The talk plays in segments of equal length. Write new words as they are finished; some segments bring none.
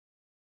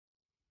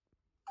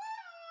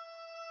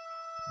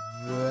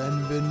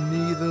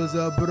Bienvenidos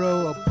a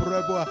prueba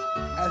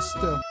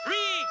esto.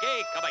 Three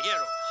gay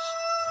caballeros.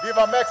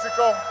 Viva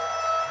México,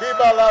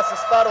 viva los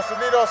Estados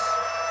Unidos,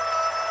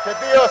 que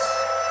Dios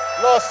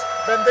los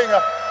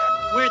bendiga.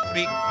 We're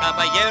three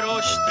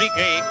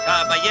gay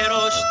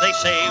caballeros. They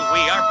say we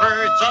are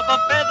birds of a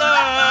feather.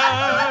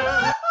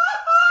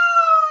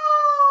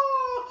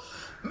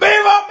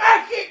 ¡Viva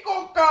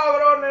México,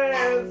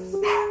 cabrones!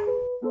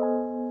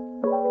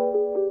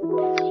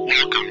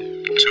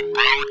 Welcome to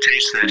Bro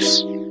Taste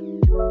This.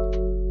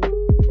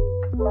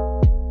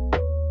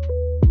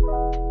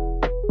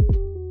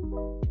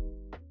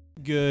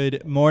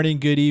 Good morning,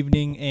 good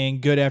evening,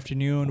 and good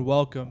afternoon.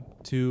 Welcome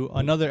to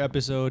another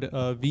episode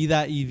of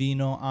Vida y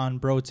Vino on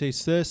Bro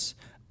Taste This.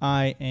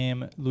 I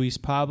am Luis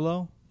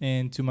Pablo,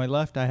 and to my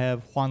left I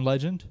have Juan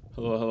Legend.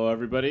 Hello,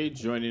 everybody.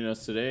 Joining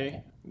us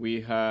today,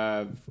 we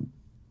have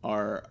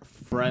our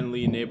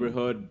friendly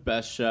neighborhood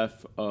best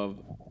chef of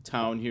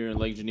town here in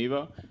Lake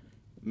Geneva,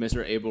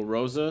 Mr. Abel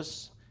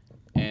Rosas,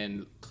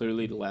 and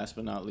clearly, last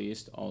but not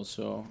least,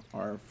 also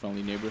our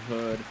friendly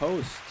neighborhood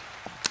host,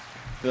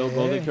 Phil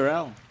Golden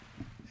Corral.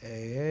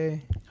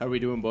 Hey. How are we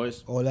doing,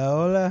 boys? Hola,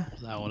 hola.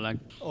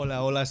 Hola,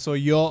 hola, soy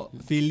yo,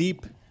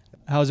 Felipe.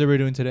 How's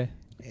everybody doing today?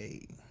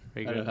 Hey.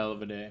 Had a hell of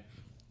a day.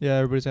 Yeah,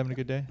 everybody's having a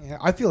good day. Yeah,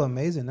 I feel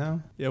amazing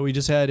now. Yeah, we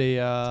just had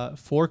a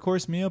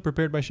 4-course meal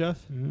prepared by Chef.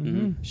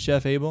 Mm-hmm.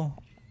 Chef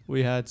Abel.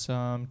 We had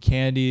some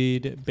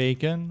candied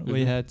bacon.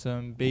 We had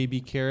some baby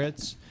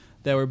carrots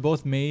that were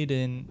both made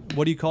in,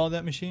 what do you call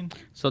that machine?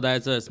 So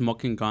that's a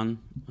smoking gun,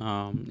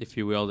 if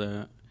you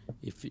will.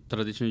 If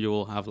traditionally you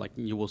will have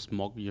you will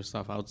smoke your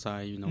stuff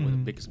outside, with a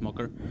big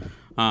smoker,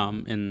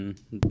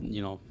 and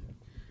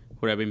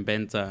whoever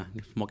invents a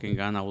smoking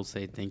gun, I will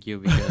say thank you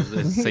because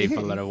it saves a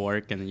lot of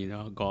work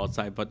and go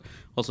outside. But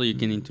also you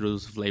can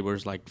introduce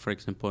flavors like, for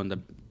example, in the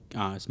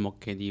smoked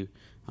candy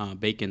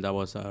bacon that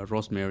was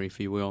rosemary, if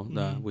you will,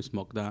 that we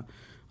smoked that,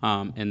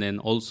 and then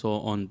also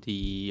on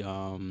the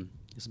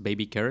this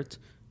baby carrot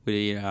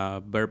with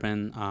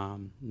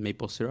bourbon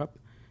maple syrup.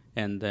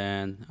 And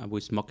then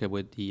we smoke it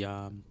with the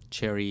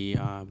cherry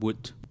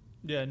wood,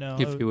 Yeah, no.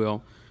 if you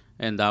will.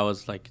 And that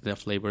was like the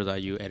flavor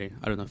that you added.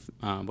 I don't know if,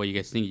 what you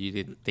guys think. You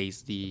did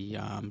taste the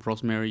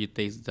rosemary, you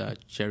taste the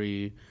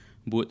cherry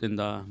wood in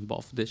the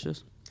both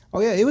dishes. Oh,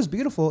 yeah, it was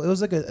beautiful. It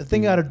was like a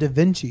thing out of Da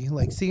Vinci.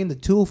 Like seeing the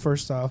tool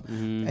first off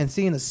and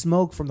seeing the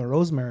smoke from the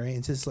rosemary.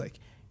 It's just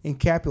like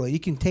encapsulate. You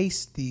can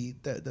taste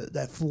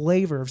that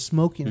flavor of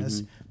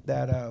smokiness,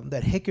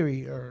 that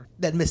hickory or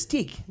that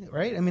mystique,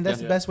 right? I mean,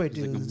 that's the best way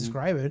to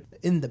describe it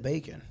in the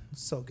bacon.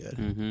 It's so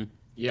good.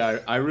 Yeah,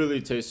 I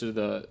really tasted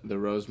the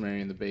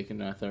rosemary and the bacon,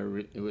 and I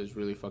thought it was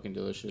really fucking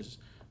delicious.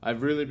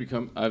 I've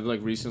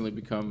recently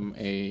become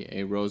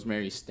a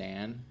rosemary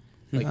stan,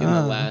 in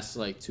the last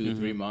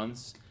 2-3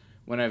 months.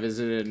 When I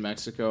visited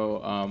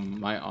Mexico,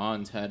 my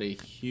aunt had a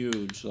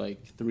huge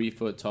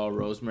 3-foot tall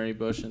rosemary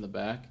bush in the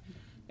back,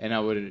 and I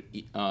would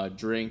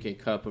drink a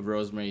cup of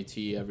rosemary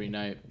tea every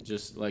night,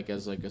 just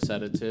as a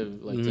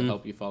sedative, to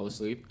help you fall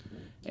asleep.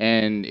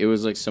 And it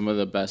was some of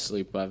the best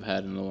sleep I've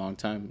had in a long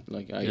time.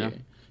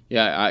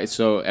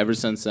 So ever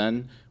since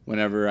then,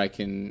 whenever I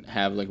can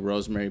have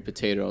rosemary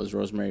potatoes,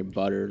 rosemary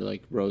butter,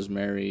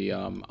 rosemary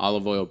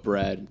olive oil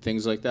bread,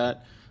 things like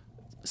that,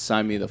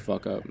 sign me the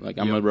fuck up.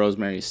 I'm a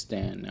rosemary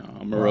stan now.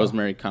 I'm a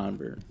rosemary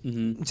convert.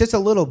 Just a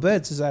little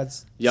bit, so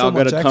that's y'all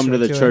so gotta come to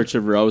the Church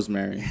of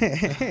Rosemary.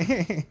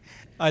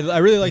 I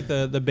really like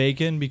the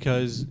bacon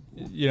because,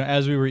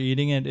 as we were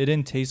eating it, it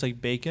didn't taste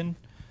like bacon.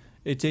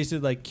 It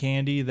tasted like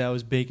candy that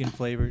was bacon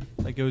flavored.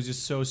 It was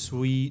just so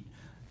sweet,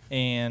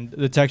 and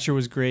the texture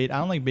was great. I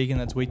don't like bacon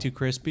that's way too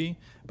crispy,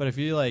 but I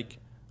feel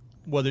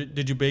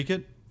did you bake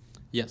it?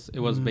 Yes, it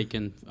was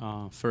bacon.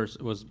 First,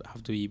 it was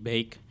have to be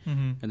baked,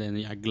 and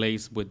then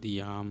glazed with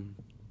the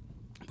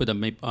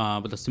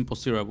simple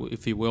syrup,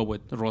 if you will,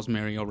 with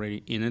rosemary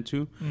already in it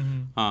too.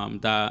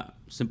 That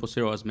simple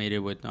syrup was made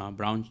with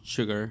brown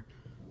sugar,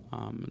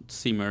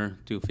 simmer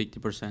to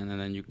 50%, and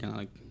then you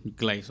can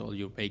glaze all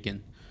your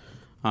bacon.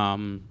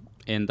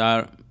 And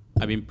that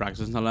I've been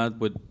practicing a lot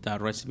with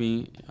that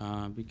recipe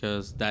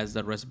because that's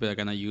the recipe I'm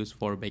gonna use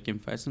for Bacon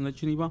Fest in La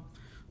Geneva.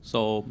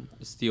 So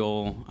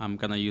still, I'm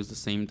gonna use the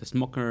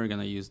smoker.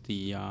 Gonna use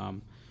the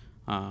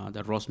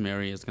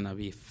rosemary is gonna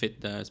be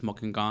fit the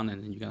smoking gun,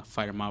 and then you're gonna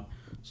fire them up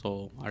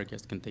so our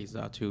guests can taste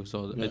that too.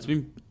 So it's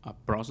been a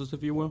process,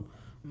 if you will,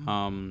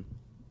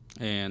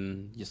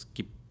 and just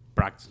keep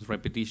practice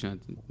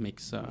repetition. It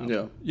makes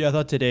Yeah, I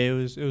thought today it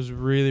was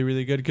really,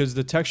 really good because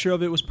the texture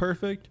of it was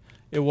perfect.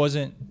 It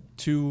wasn't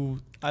too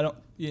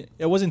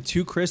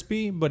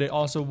crispy, but it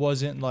also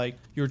wasn't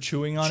you're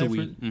chewing on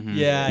chewy. it.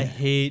 Yeah, I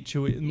hate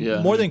chewy.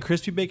 Yeah. More than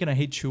crispy bacon, I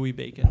hate chewy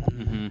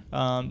bacon.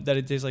 That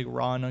it tastes like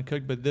raw and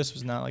uncooked, but this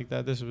was not like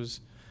that. It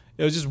was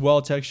just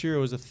well textured. It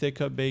was a thick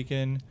cut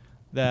bacon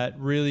that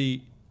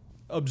really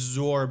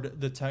absorbed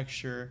the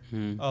texture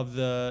of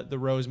the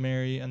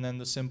rosemary and then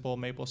the simple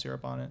maple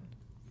syrup on it.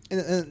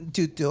 And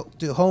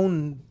to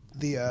hone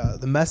the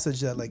message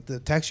that the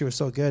texture was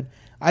so good.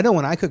 I know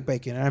when I cook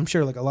bacon, and I'm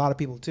sure a lot of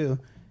people too,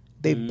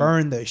 they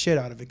burn the shit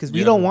out of it because we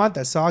Yeah. don't want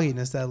that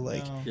sogginess, that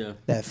like No. Yeah.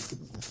 that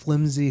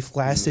flimsy,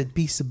 flaccid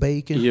piece of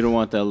bacon. You don't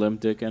want that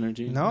limp dick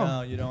energy. No.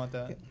 No, you don't want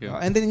that. Yeah.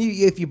 And then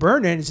if you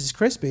burn it, it's just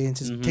crispy and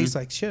it just tastes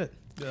like shit.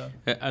 Yeah.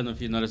 I don't know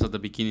if you noticed at the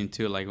beginning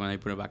too, like when I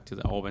put it back to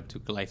the oven to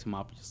glaze them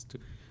up, just to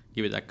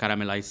give it a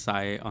caramelized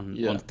side on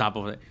top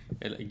of it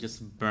like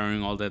just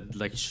burning all that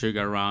like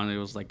sugar around. It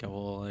was like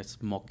all that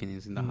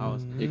smokiness in the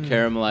house. You're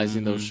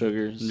caramelizing those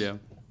sugars. Yeah.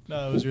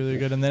 No, it was really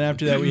good. And then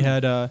after that, we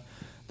had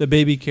the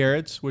baby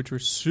carrots, which were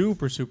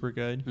super, super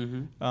good.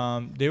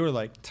 They were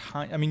like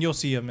tiny. I mean, you'll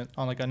see them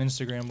on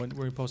Instagram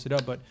where we post it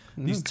up, but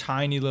these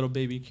tiny little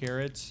baby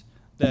carrots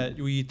that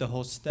we eat the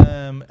whole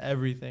stem,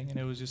 everything, and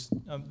it was just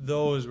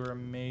those were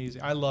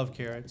amazing. I love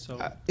carrots. So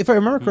If I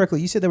remember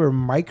correctly, you said they were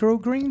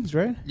microgreens,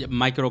 right? Yeah,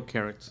 micro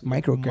carrots.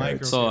 Micro Micro-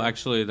 carrots. So carrots.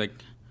 actually, like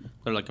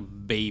they're like a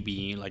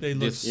baby, like they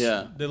look, this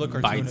Yeah. they look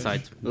bite cartoonish.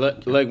 size.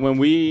 Like when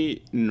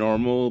we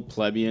normal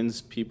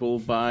plebeians people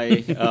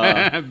buy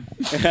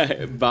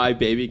buy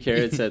baby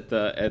carrots at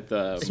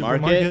the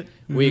Supermarket? market,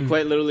 we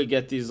quite literally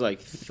get these like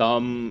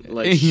thumb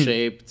like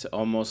shaped,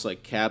 almost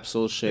like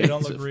capsule shaped.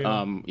 don't look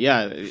real.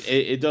 Yeah,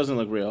 it doesn't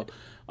look real.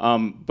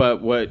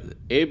 But what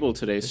Abel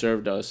today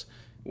served us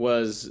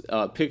was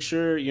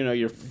picture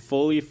your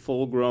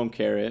full grown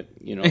carrot,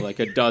 like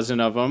a dozen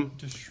of them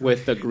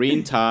with the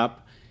green top.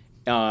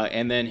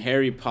 And then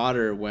Harry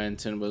Potter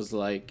went and was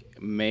like,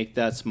 make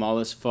that small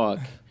as fuck.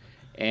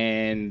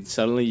 And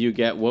suddenly you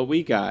get what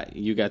we got.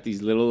 You got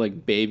these little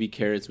like baby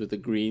carrots with the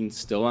green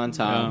still on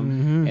top.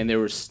 And they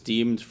were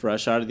steamed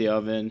fresh out of the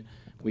oven.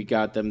 We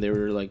got them. They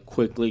were like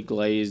quickly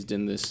glazed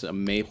in this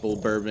maple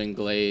bourbon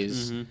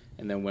glaze.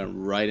 And then went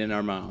right in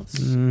our mouths.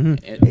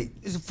 And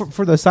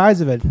For the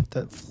size of it,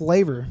 the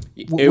flavor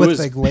it with was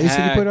the glaze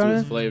that you put packed on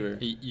with it. flavor.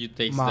 You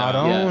taste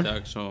Maroon. the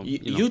actual.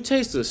 You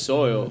taste the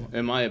soil,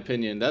 in my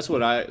opinion. That's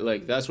what I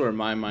like. That's where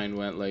my mind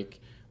went.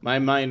 Like my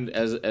mind,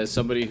 as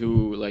somebody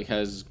who like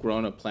has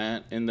grown a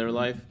plant in their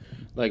life,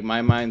 like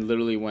my mind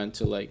literally went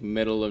to like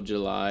middle of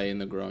July in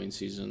the growing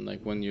season,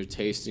 like when you're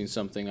tasting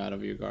something out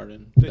of your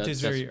garden. It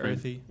tastes very spring.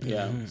 earthy.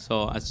 Yeah.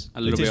 So as a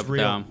little bit tastes of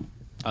real.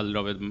 a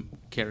little bit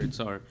carrots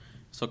are.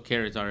 So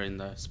carrots are in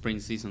the spring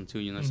season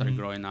too, start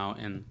growing out,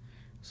 and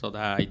so the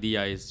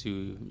idea is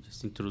to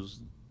just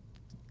introduce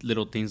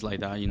little things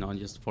like that,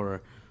 just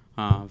for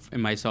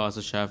and myself as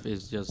a chef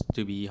is just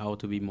to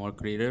be more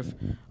creative.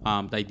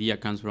 The idea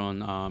comes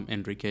from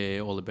Enrique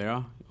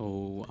Olivera,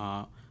 who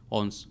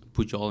owns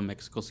Pujol in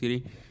Mexico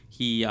City.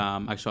 He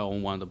actually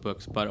owned one of the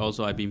books, but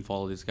also I've been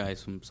following this guy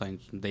since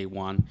day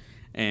one,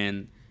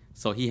 and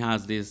so he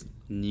has this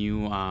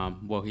new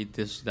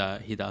dish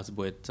that he does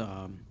with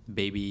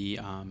baby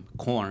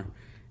corn,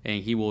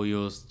 and he will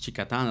use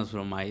chicatanas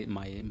from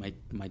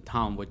my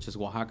town, which is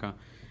Oaxaca,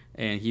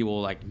 and he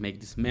will like make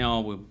this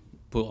meal. We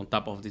put on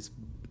top of this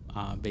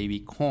baby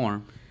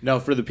corn. Now,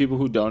 for the people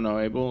who don't know,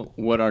 Abel,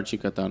 what are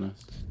chicatanas?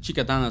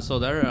 Chicatanas, so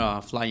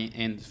they're flying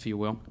ants, if you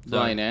will.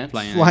 Flying ants?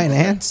 Flying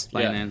ants.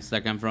 Flying Yeah. ants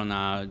that come from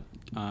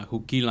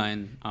Juquila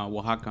in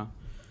Oaxaca.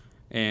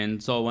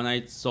 And so when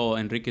I saw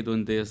Enrique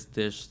doing this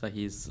dish that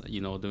he's,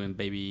 doing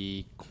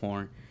baby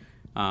corn,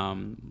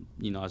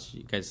 as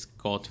you guys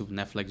go to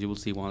Netflix, you will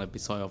see one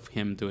episode of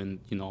him doing,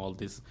 all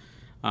this.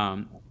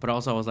 But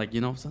also I was like,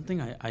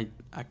 something I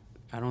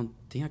don't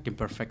think I can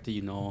perfect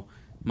it,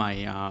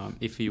 my,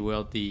 if you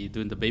will,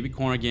 doing the baby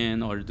corn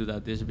again or do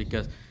that dish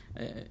because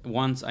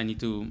once I need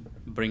to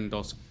bring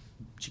those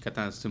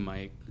chicatanas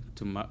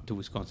to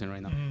Wisconsin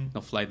right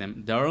now, fly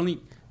them.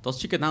 Those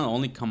chicatanas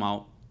only come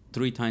out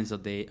 3 times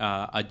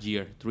a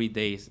year, 3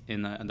 days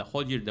in the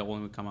whole year. They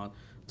only come out,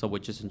 so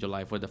which is in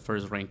July where the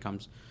first rain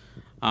comes.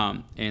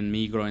 And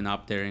me growing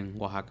up there in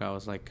Oaxaca, I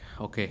was like,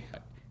 okay,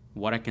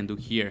 what I can do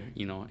here,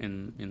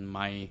 in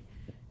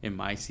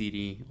my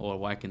city, or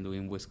what I can do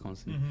in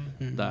Wisconsin,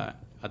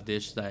 a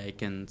dish that I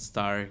can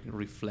start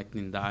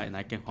reflecting that, and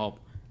I can help,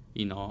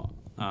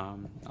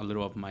 a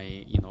little of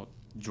my,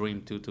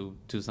 dream to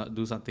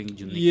do something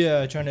unique.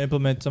 Yeah, trying to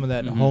implement some of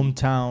that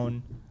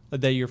hometown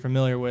that you're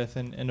familiar with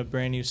in a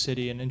brand new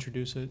city and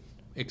introduce it.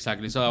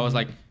 Exactly. So I was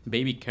like,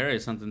 baby carrot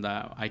is something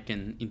that I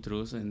can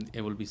introduce, and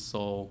it can be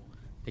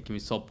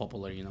so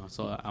popular,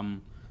 So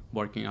I'm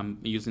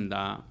using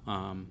that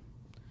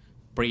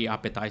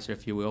pre-appetizer,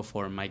 if you will,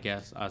 for my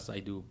guests as I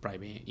do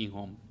private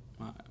in-home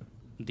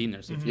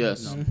dinners. If you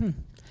Yes. know.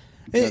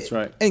 That's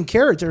right. And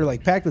carrots are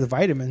like packed with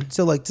vitamins.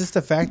 So like just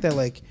the fact that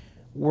like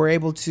we're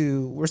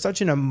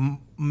such in a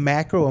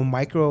macro and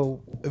micro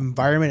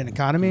environment and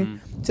economy.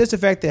 Just the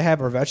fact that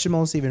have our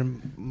vegetables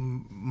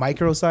even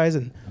micro size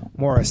and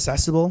more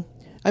accessible.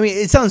 I mean,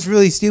 it sounds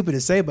really stupid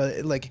to say,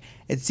 but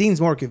it seems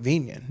more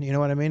convenient. You know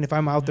what I mean? If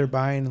I'm out there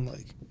buying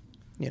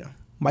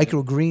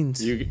micro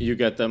greens, You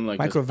get them like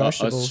Micro a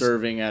vegetables.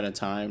 serving at a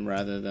time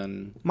rather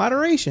than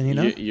moderation.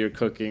 you're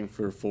cooking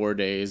for 4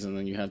 days and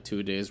then you have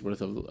 2 days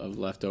worth of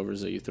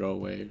leftovers that you throw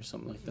away or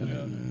something like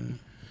that.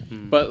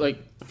 But like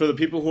for the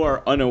people who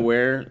are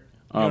unaware,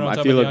 wanna I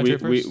talk feel about like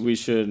the entree first? we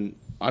should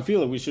I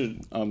feel like we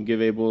should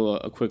give Abel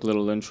a quick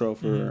little intro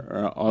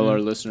for all our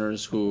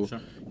listeners who,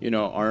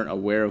 aren't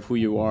aware of who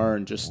you are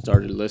and just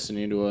started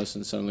listening to us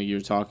and suddenly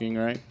you're talking,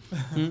 right?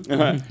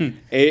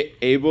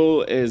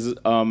 Abel is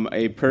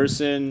a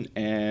person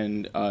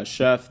and a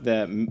chef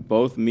that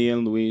both me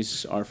and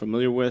Luis are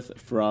familiar with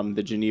from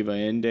the Geneva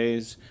Inn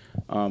days,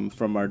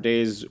 from our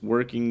days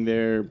working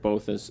there,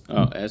 both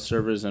as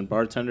servers and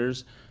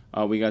bartenders.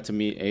 We got to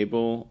meet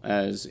Abel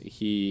as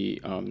he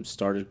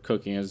started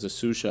cooking as a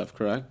sous chef,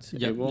 correct?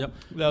 Abel? Yep.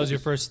 That was your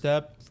first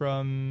step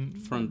from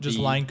just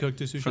the line cook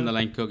to sous chef? From the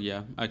line cook,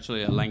 yeah.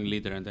 Actually, a line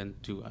leader and then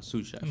to a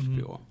sous chef, if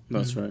you will.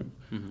 That's right.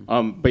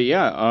 But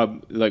yeah,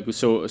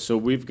 so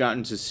we've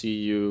gotten to see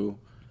you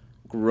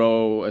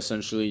grow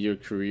essentially your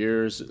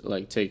careers,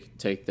 like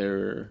take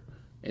their.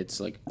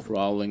 It's like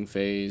crawling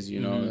phase,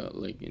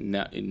 like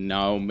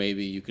now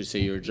maybe you could say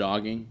you're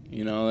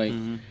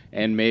jogging,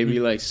 and maybe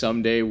like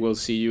someday we'll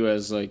see you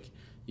as like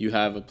you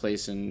have a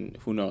place in,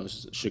 who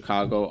knows,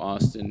 Chicago,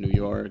 Austin, New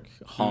York,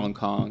 Hong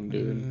Kong,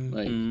 dude.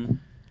 Like,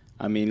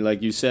 I mean,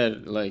 like you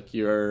said, like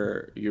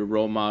your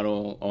role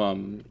model,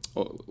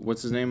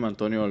 what's his name?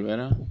 Antonio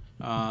Olvera?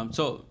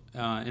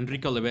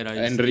 Enrique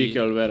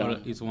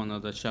Olvera is one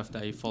of the chefs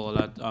that I follow a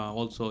lot.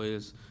 Also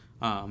is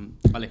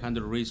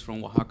Alejandro Ruiz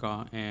from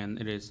Oaxaca, and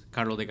it is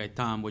Carlos de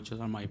Gaitan, which is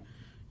my,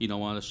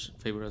 one of the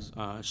favorite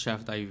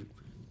chefs. I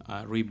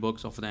read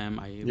books of them.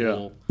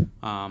 Will,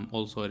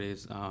 also it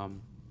is,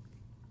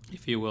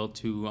 if you will,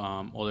 to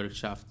other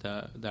chefs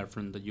that are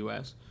from the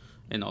U.S.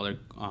 and other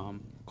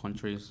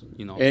countries,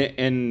 I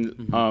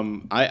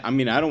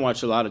mean, I don't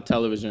watch a lot of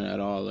television at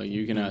all. Like,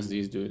 you can ask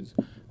these dudes.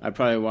 I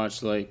probably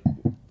watch like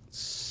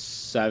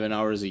 7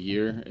 hours a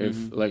year,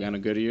 if like on a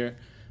good year,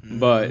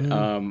 but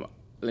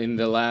in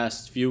the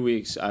last few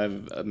weeks,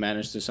 I've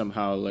managed to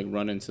somehow like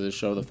run into the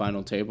show The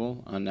Final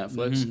Table on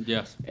Netflix.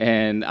 Yes.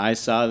 And I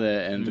saw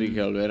that Enrique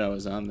Olvera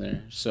was on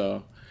there.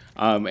 So,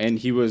 and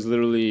he was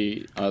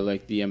literally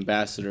like the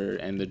ambassador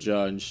and the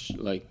judge,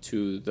 like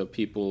to the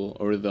people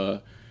or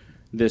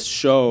this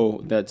show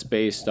that's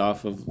based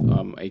off of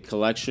a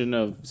collection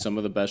of some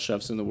of the best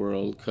chefs in the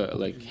world,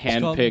 like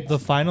handpicked. The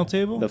Final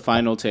Table? The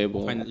Final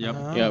Table.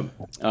 Yep.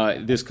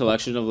 This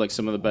collection of like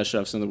some of the best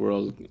chefs in the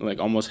world, like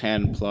almost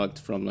hand plucked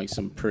from like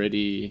some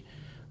pretty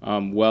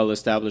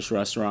well-established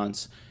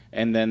restaurants.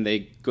 And then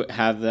they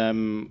have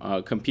them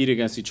compete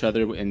against each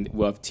other, and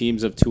we'll have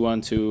teams of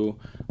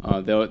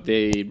 2-on-2.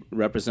 They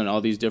represent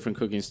all these different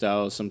cooking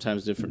styles,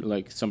 sometimes different,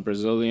 like some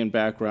Brazilian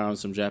backgrounds,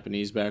 some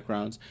Japanese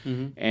backgrounds.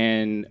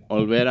 And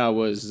Olvera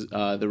was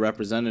the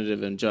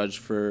representative and judge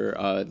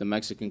for the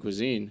Mexican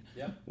cuisine,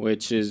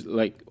 which is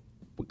like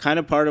kind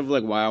of part of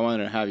like why I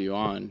wanted to have you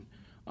on,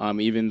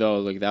 even though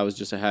like that was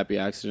just a happy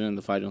accident in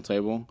the Final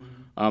Table.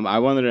 I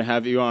wanted to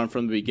have you on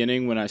from the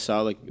beginning when I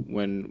saw, like,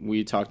 when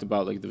we talked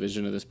about, like, the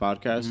vision of this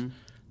podcast.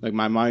 Like,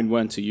 my mind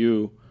went to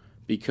you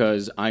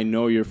because I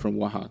know you're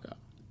from Oaxaca.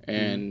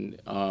 And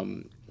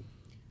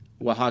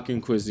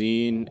Oaxacan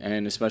cuisine,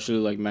 and especially,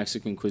 like,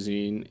 Mexican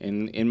cuisine,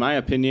 in my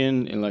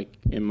opinion,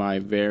 in my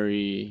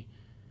very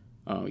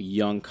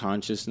young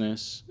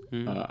consciousness,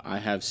 I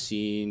have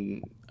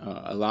seen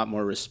a lot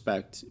more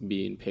respect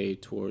being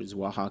paid towards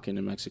Oaxacan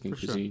and Mexican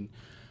cuisine.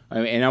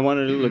 And I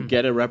wanted to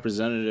get a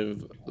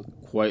representative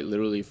quite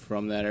literally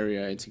from that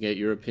area and to get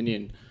your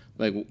opinion.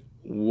 Like,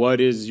 what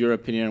is your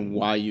opinion on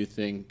why you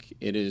think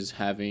it is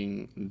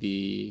having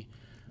the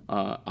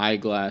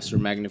eyeglass or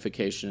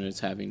magnification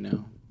it's having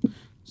now?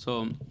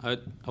 So I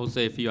would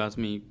say if you asked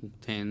me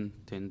 10,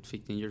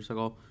 15 years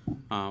ago,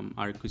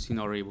 our cuisine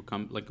already would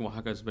come, like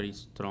Oaxaca is very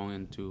strong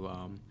into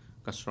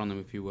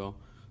gastronomy, if you will.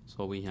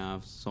 So we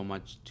have so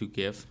much to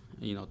give,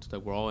 to the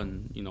world,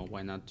 and,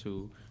 why not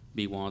to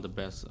be one of the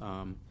best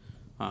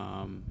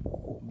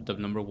the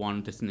number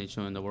one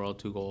destination in the world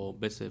to go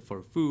visit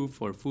for food,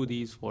 for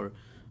foodies, for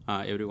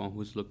everyone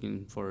who's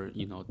looking for,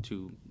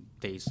 to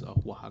taste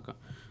Oaxaca.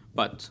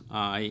 But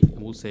I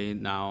will say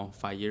now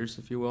 5 years,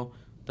 if you will,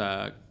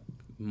 that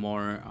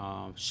more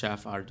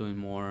chefs are doing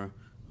more.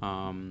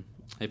 I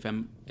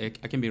can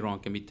be wrong,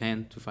 it can be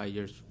 10 to 5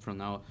 years from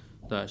now,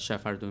 the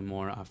chefs are doing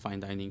more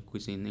fine dining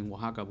cuisine in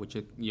Oaxaca, which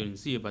you didn't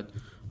see, but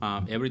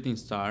everything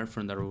started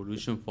from the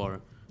revolution for,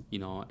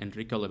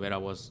 Enrique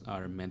Olvera was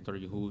our mentor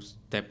who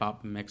stepped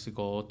up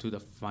Mexico to the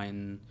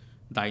fine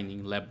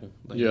dining level.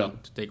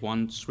 To take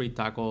one street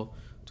taco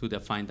to the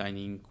fine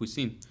dining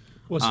cuisine.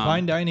 Was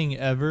fine dining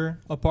ever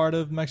a part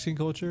of Mexican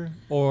culture?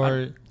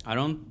 Or I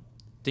don't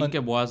think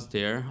it was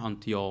there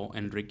until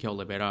Enrique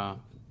Olvera.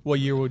 What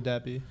year would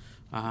that be?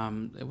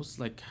 It was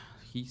like,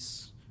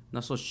 he's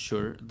not so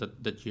sure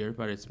the year,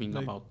 but it's been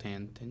like about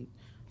 10 years.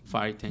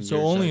 So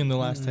only in the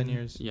last 10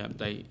 years. Yeah,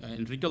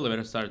 Enrique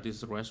Olvera started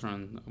this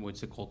restaurant,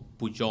 which is called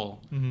Pujol,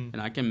 and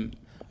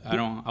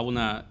I will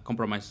not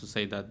compromise to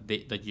say that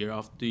the year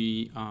of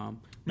the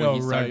when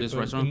he started this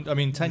restaurant.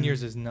 10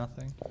 years is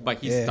nothing. But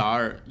he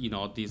started,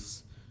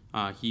 this.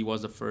 He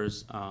was the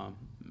first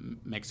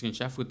Mexican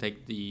chef who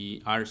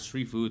take our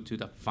street food to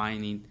the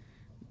fine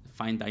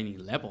dining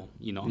level.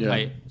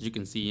 As you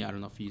can see, I don't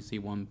know if you see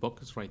one book,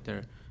 it's right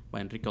there by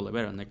Enrique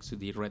Olvera next to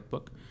the red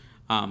book.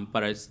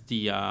 But it's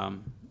the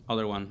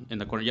other one in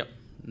the corner. Yep,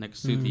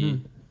 next to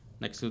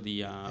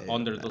the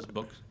under those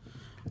books.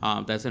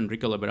 That's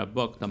Enrique Olivera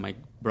book that my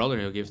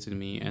brother gave to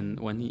me, and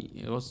when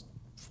it was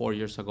 4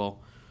 years ago,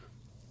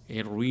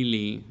 it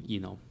really,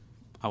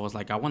 I was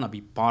like, I want to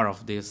be part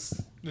of this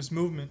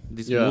movement.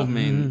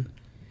 movement.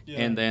 Yeah.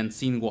 And then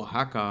seeing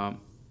Oaxaca,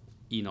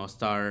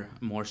 start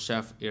more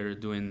chef here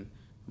doing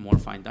more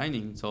fine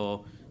dining.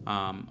 So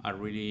I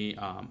really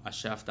a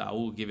chef that I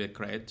will give it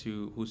credit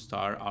to who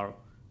started our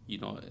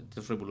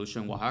this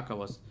revolution in Oaxaca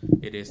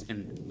is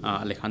in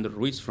Alejandro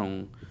Ruiz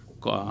from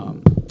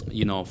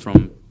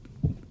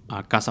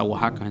Casa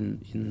Oaxaca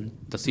in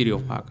the city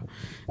of Oaxaca.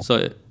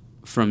 So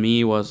for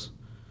me it was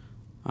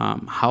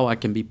how I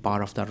can be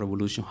part of that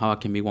revolution, how I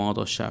can be one of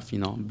those chefs,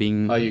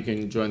 being... How you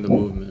can join the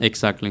movement.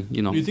 Exactly,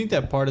 Do you think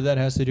that part of that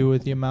has to do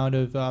with the amount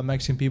of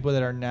Mexican people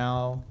that are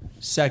now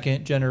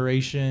second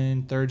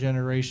generation, third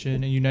generation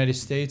in the United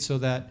States, so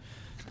that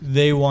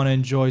they want to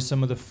enjoy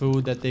some of the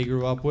food that they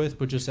grew up with,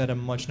 but just at a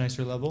much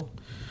nicer level?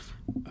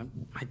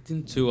 I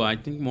think too. I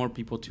think more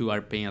people too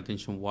are paying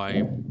attention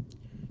why,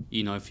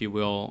 if you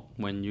will,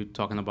 when you're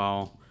talking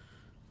about...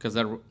 Because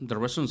the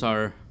restaurants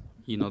are...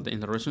 in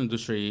the restaurant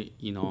industry,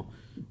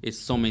 it's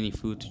so many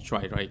food to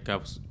try, right?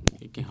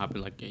 It can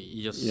happen like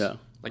you just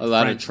like a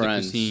lot French of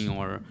trends, cuisine,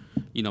 or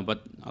but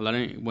a lot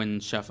of when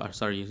chefs are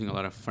started using a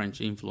lot of French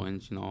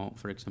influence,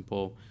 for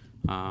example,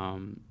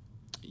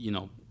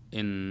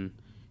 in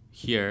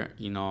here,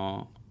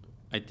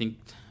 I think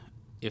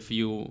if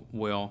you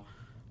will,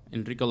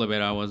 Enrique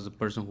Olivera was the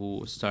person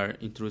who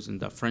started introducing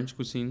the French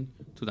cuisine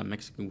to the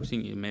Mexican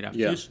cuisine. It made a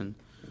fusion.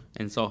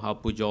 And so how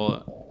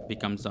Pujol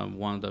becomes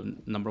one of the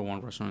number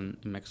one restaurant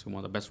in Mexico, one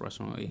of the best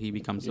restaurants. He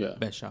becomes the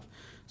best chef.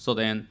 So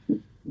then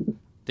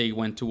they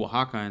went to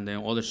Oaxaca, and then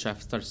all the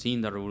chefs start seeing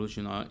the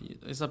revolution.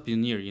 It's a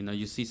pioneer,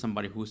 you see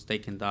somebody who's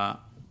taken that,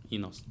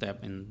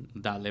 step in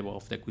that level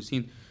of the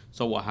cuisine.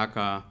 So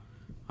Oaxaca,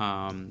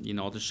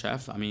 the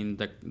chef, I mean,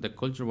 the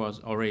culture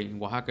was already,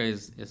 Oaxaca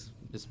is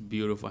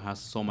beautiful, has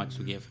so much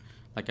to give,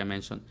 like I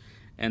mentioned.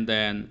 And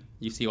then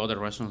you see other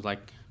restaurants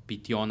like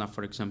Pitiona,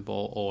 for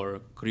example,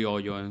 or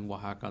Criollo in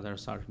Oaxaca that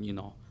start,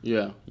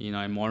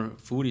 and more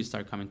foodies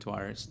start coming to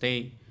our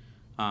state.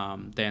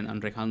 Then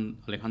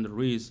Alejandro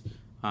Ruiz,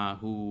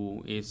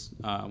 who is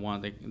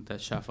one of the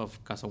chef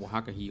of Casa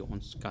Oaxaca, he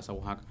owns Casa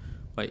Oaxaca.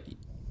 But,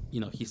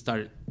 he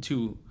started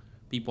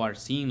people are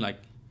seeing like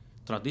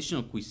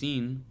traditional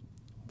cuisine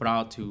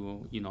brought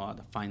to, at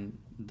the fine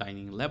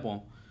dining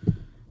level.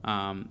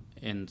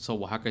 And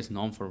so Oaxaca is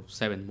known for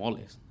 7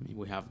 moles. I mean,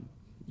 we have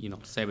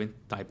 7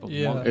 type of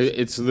mole.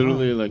 It's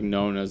literally like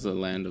known as the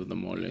land of the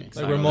mole. Like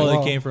where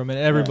mole came from, and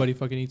everybody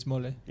fucking eats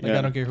mole. Like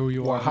I don't care who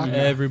you are,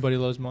 everybody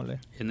loves mole.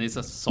 And it's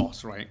a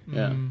sauce, right?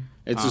 Yeah,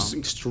 it's just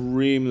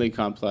extremely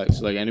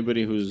complex. Like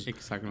anybody who's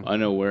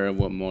unaware of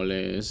what mole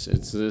is,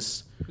 it's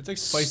like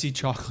spicy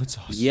chocolate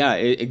sauce. Yeah,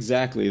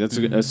 exactly.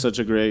 That's such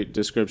a great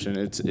description.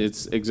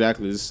 It's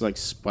exactly this like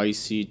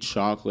spicy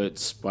chocolate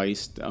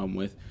spiced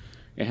with.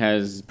 It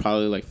has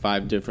probably like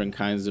 5 different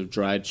kinds of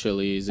dried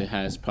chilies. It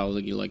has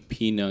probably like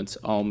peanuts,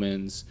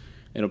 almonds.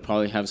 It'll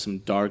probably have some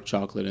dark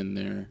chocolate in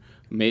there.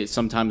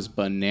 Sometimes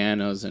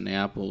bananas and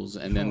apples.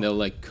 And then they'll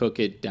like cook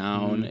it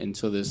down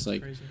into this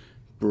like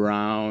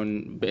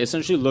brown,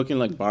 essentially looking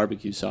like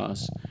barbecue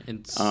sauce.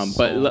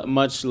 But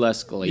much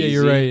less glazy. Yeah,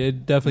 you're right.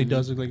 It definitely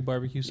does look like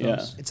barbecue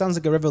sauce. Yeah. It sounds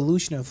like a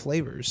revolution of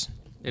flavors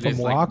it from is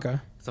Oaxaca.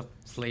 Like, the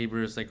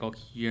flavors like all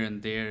here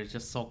and there. It's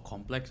just so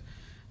complex.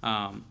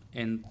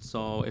 And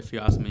so if you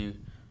ask me,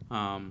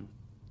 can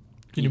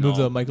you move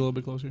the mic a little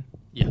bit closer?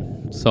 Yeah.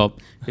 So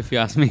if you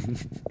ask me,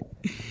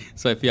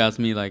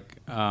 like,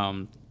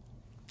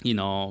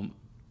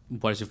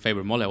 what is your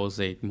favorite mole? I will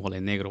say mole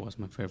negro was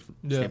my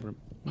favorite.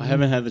 I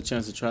haven't had the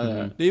chance to try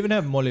that. They even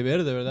have mole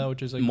verde, ¿verdad?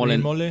 Which is like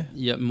green mole.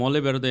 Yeah,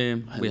 mole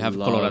verde. We have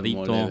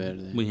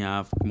coloradito. We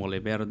have mole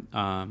verde,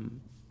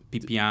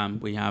 pipián.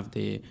 We have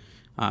the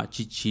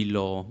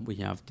chichilo. We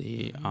have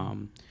the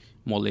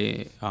mole,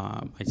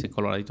 I said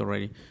coloradito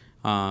already.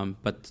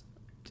 But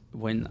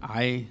when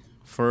I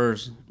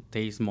first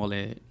taste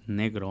mole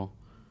negro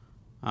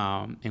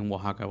in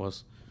Oaxaca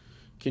was...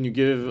 Can you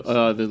give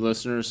the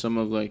listeners some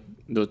of like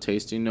the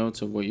tasting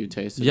notes of what you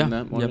tasted in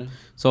that mole? Yeah.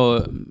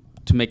 So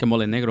to make a mole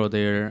negro,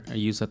 they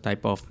use a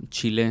type of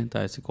chile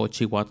that is called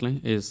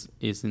chihuatle. Is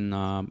in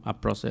a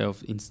process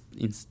of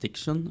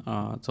instinction.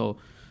 So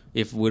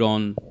if we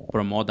don't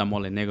promote the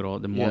mole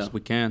negro the most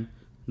we can,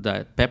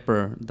 the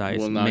pepper that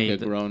is made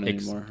get grown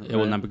anymore. It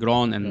will not be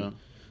grown, and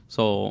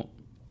so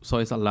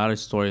it's a lot of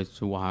stories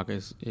to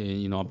Oaxaca,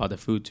 about the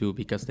food too,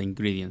 because the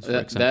ingredients. For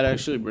example, that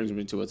actually brings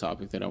me to a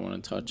topic that I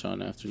want to touch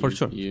on after. For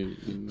sure. You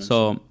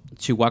so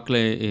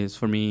chihuacle is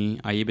for me.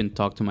 I even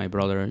talked to my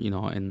brother,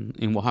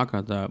 in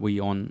Oaxaca that we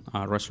own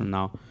a restaurant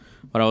now,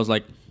 but I was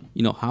like,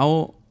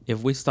 how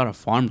if we start a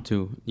farm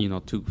to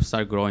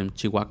start growing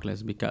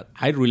chihuahuas, because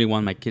I really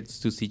want my kids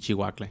to see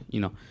chihuacle.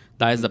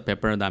 That is the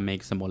pepper that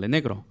makes the mole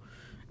negro.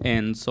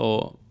 And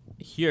so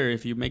here,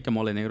 if you make a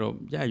mole negro,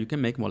 you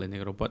can make mole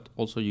negro, but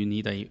also you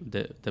need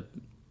the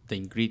the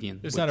ingredient.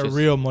 It's which not a is-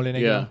 real mole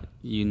negro. Yeah.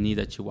 You need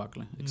a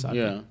chihuahua,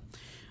 exactly. Yeah.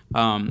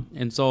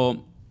 And so,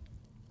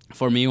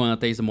 for me, when I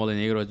taste the mole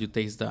negro, you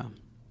taste the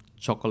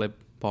chocolate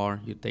part,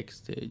 you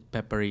taste the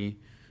peppery,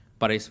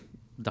 but it's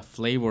the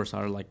flavors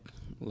are like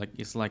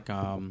it's like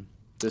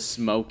The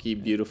smoky,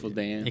 beautiful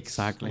dance.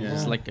 exactly. Yeah.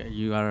 It's like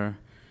you are.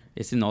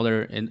 It's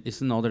another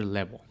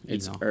level.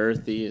 It's you know?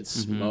 earthy. It's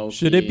smoky.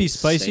 Should it be it's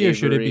spicy or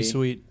should it be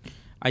savory.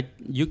 sweet?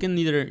 You can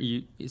either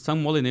some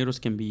mole negros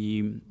can be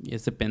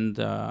it depends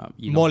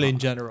you know, Mole in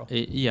general.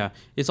 yeah,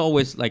 it's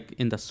always like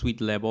in the sweet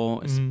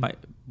level,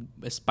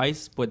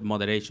 spice with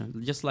moderation,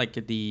 just like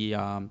the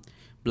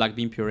black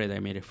bean puree that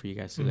I made it for you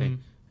guys today.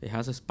 It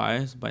has a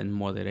spice, but in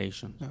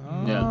moderation.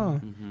 Oh. Yeah.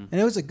 And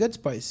it was a good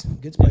spice.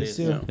 Good spice,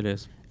 too. yeah. It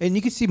is. And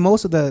you can see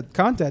most of the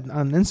content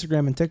on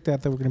Instagram and TikTok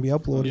that we're going to be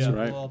uploading. Yeah,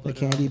 right. We'll The upload it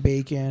candy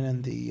bacon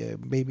and the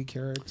baby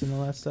carrots and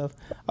all that stuff.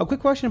 A quick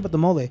question about the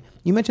mole.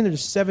 You mentioned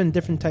there's 7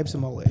 different types of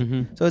mole.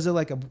 So is it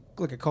like a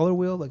color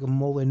wheel, like a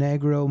mole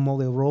negro,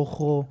 mole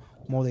rojo,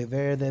 mole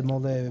verde,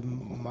 mole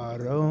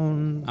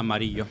marron,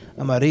 Amarillo.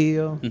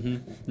 amarillo?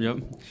 Yep.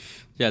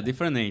 Yeah,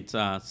 different names.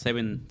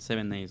 7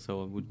 names.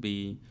 So it would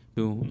be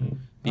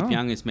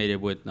pipián is made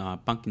with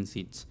pumpkin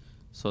seeds.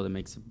 So that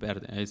makes it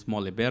verde. It's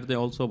mole verde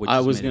also. Which I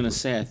is was made gonna with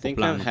say, I think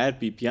plano. I've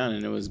had pipián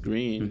and it was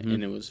green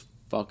and it was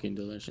fucking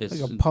delicious.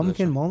 It's Like a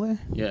pumpkin mole?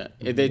 Yeah,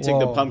 they take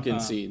the Whoa. pumpkin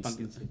seeds.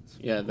 Pumpkin seeds.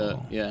 Yeah,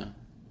 yeah.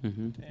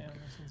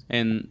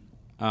 And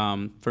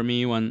for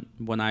me,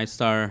 when I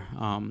start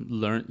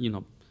learn,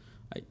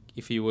 like,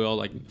 if you will,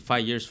 like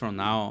 5 years from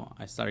now,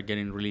 I started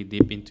getting really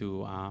deep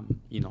into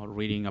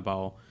reading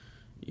about,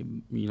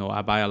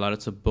 I buy a lot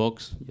of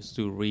books just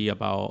to read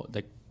about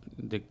the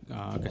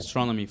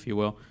gastronomy, if you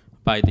will.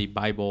 By the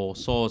Bible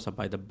sauce, I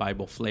buy the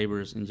Bible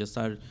flavors, and just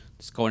start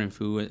discovering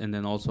food. And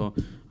then also,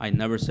 I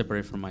never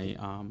separate from my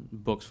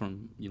books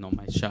from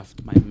my chef,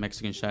 my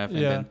Mexican chef, and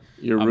Yeah. then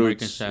Your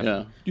American roots. chef.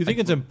 Yeah. Do you think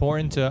it's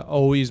important to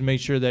always make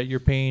sure that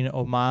you're paying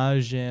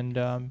homage and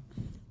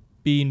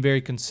being very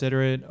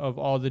considerate of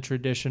all the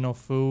traditional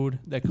food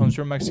that comes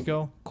from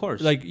Mexico? Of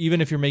course. Like, even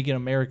if you're making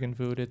American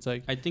food, it's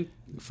like, I think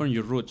from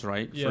your roots,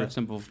 right? Yeah. For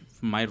example,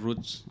 my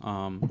roots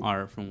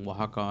are from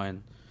Oaxaca,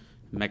 and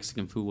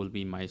Mexican food will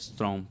be my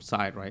strong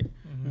side, right?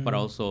 But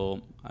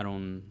also, I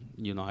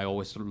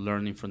always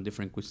learning from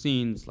different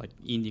cuisines, like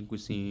Indian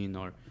cuisine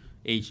or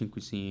Asian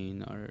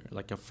cuisine or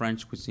like a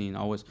French cuisine.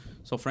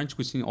 So French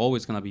cuisine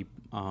always gonna be,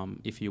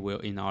 if you will,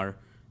 in our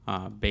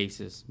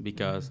basis,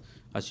 because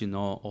as you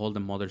know, all the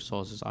mother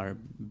sauces are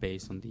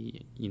based on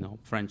the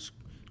French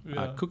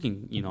Yeah.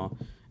 cooking,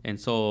 and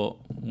so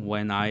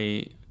when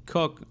I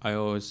cook, I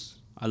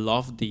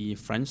love the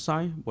French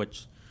side,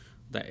 which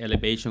the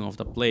elevation of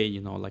the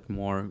plate, like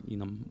more,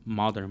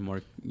 modern,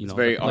 more, It's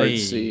very the plate.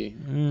 artsy,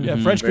 yeah,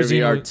 French very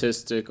cuisine.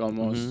 artistic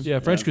almost. Yeah,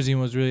 French cuisine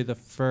was really the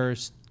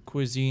first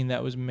cuisine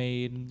that was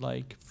made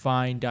like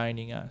fine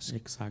dining esque.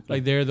 Exactly.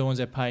 Like, they're the ones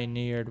that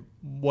pioneered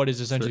what is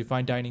essentially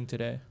fine dining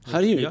today.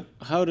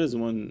 How does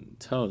one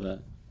tell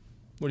that?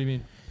 What do you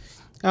mean?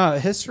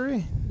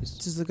 History?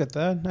 Just look at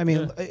that. I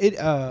mean,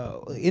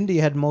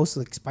 India had most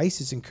like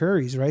spices and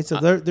curries, right? So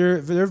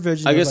their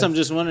version. I guess like, I'm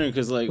just wondering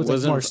because like was,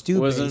 like, more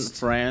wasn't stew-based.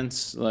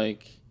 France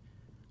like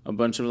a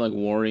bunch of like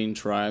warring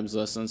tribes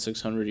less than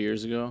 600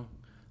 years ago?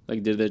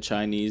 Like, did the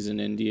Chinese in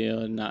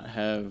India not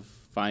have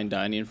fine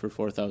dining for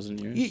 4,000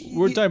 years?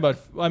 We're talking about.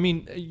 I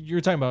mean,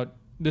 you're talking about.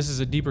 This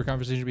is a deeper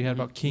conversation we had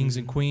about kings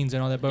and queens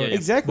and all that. But Yeah, yeah.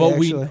 Exactly, what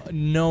actually. we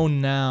know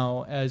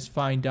now as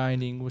fine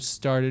dining was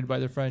started by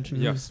the French.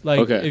 Yes.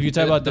 Like, Okay. if you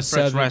talk about the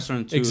French seven,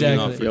 restaurant too,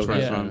 exactly. French Yeah,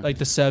 restaurant. Like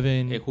the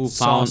seven Who found,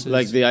 sauces.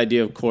 Like the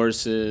idea of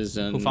courses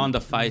and Who found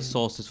the 5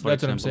 sauces, for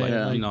That's what I'm example,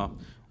 saying, like,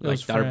 it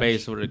was like our French.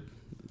 base or the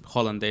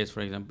Hollandaise,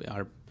 for example,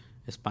 are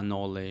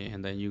Espanole,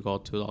 and then you go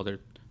to the other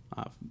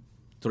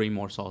 3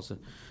 more sauces.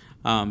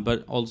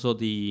 But also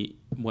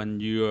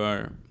when you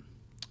are,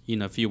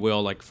 if you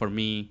will, like for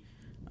me,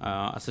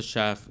 as a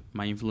chef,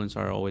 my influence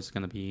are always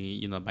going to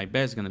be, my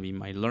best going to be,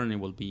 my learning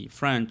will be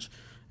French.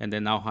 And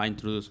then now I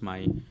introduce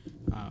my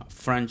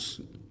French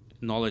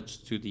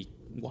knowledge to the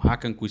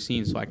Oaxacan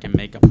cuisine, so I can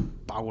make a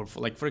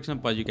powerful, like, for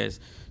example, you guys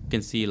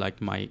can see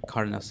like my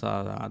carne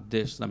asada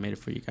dish that I made it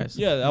for you guys.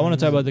 Yeah, I want to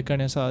talk about the carne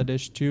asada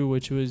dish too,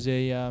 which was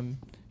a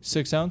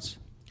 6 ounce.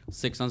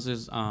 6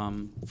 ounces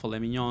filet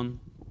mignon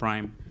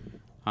prime.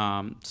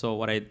 So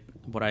what I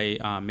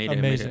made,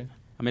 Amazing.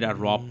 I made a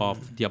wrap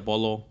of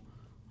Diabolo,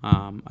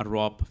 a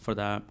wrap for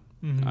that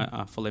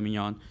filet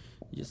mignon,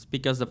 just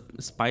because the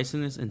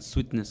spiciness and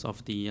sweetness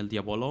of the El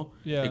Diabolo,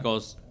 Yeah. it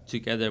goes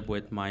together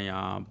with my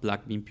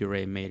black bean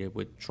puree made it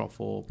with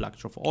black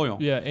truffle oil.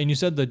 Yeah, and you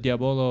said the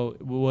Diabolo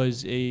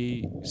was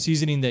a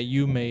seasoning that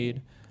you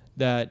made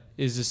that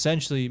is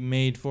essentially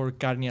made for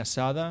carne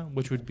asada,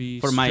 which would be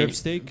For strip my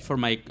steak. for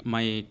my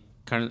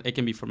carne, it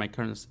can be for my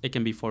carne, it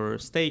can be for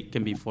steak, it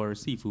can be for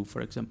seafood,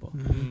 for example.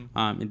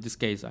 In this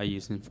case, I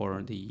use it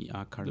for the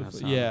carne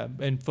asada. Yeah,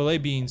 and filet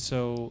being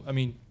so. I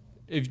mean,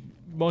 if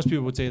most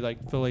people would say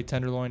like filet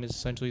tenderloin is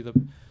essentially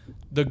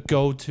the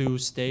go-to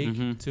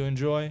steak to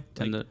enjoy.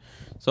 Tender.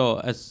 So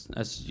as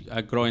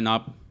growing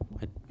up,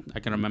 I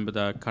can remember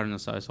the carne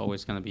asada is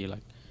always gonna be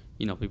like,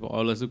 people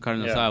always do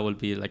carne asada will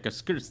be like a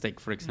skirt steak,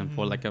 for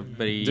example, like a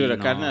very Dude, a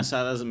carne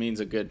asada doesn't means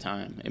a good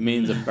time. It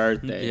means a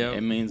birthday. Yeah.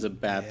 It means a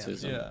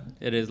baptism. Yeah.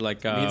 It is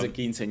like It means a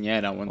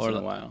quinceañera once in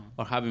a while.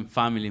 or having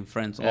family and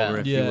friends Yeah. over,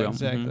 if you Yeah, will.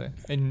 exactly.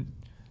 And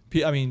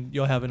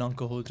you'll have an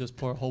uncle who'll just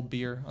pour a whole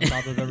beer on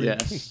top of everything.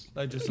 Yes.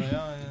 I just like, oh,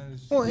 yeah.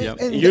 Well, Yep.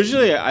 and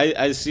Usually,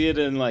 I see it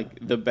in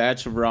like the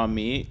batch of raw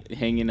meat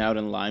hanging out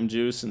in lime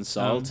juice and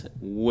salt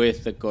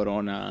with the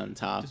corona on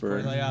top. Just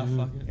pour, like,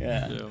 fuck it.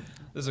 Yeah. Yeah.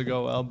 This will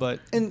go well, but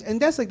and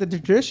that's like the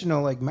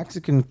traditional like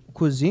Mexican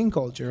cuisine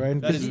culture,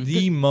 right? that is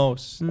the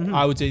most.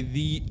 I would say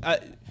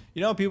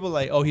people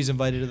like, oh, he's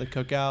invited to the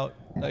cookout.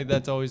 Like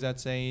that's always that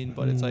saying,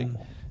 but it's like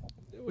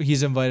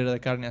he's invited to the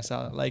carne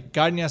asada. Like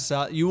carne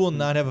asada, you will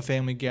not have a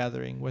family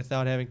gathering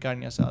without having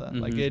carne asada.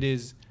 Like it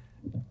is,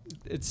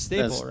 it's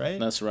staple, right?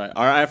 That's right.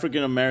 Our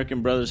African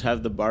American brothers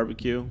have the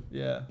barbecue.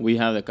 Yeah. We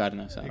have the carne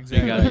asada.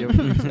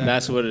 Exactly.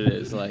 That's what it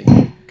is. Like,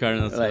 Carne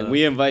asada. like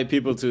we invite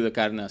people to the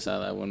carne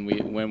asada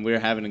when we're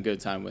having a good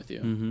time with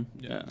you.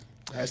 Yeah.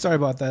 Sorry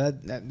about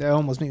that. That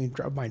almost made me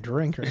drop my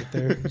drink right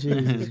there.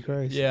 Jesus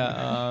Christ.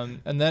 Yeah.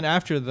 And then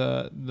after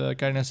the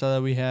carne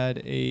asada, we had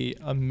a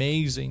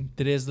amazing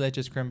tres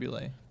leches creme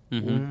brulee.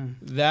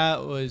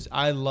 That was,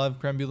 I love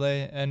creme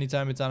brulee.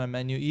 Anytime it's on a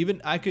menu,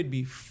 even I could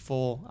be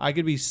full. I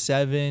could be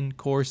 7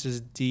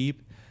 courses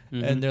deep,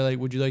 and they're like,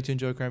 "Would you like to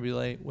enjoy creme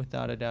brulee?"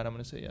 Without a doubt, I'm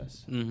gonna say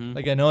yes.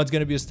 Like I know it's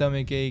gonna be a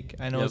stomach ache.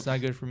 I know it's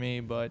not good for me,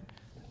 but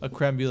a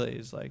creme brulee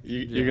is like.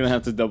 You're gonna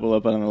have to double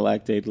up on the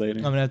lactate later.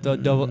 I'm gonna have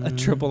to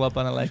triple up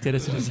on a lactate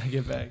as soon as I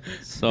get back.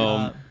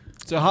 So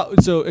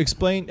So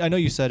explain. I know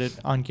you said it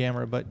on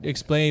camera, but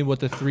explain what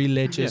the 3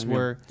 leches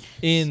were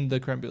in the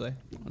creme brulee.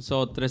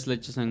 So tres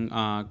leches and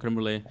creme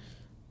brulee.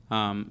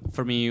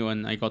 For me,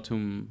 when I go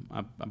to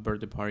a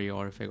birthday party,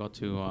 or if I go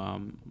to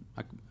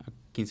a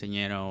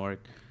quinceañera or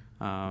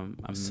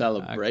a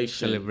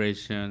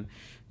celebration,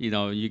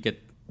 you get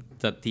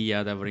the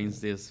tia that brings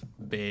this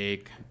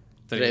big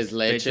Tres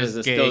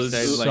leches, cake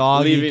that's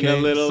soggy leaving a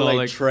cake. little So, like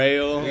like,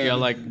 trail. Yeah,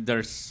 like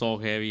they're so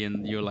heavy,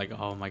 and you're like,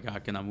 oh my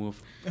god, can I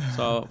move?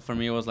 So for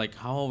me, it was like,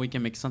 how we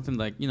can make something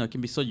like, it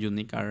can be so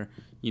unique, our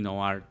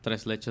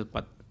tres leches,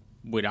 but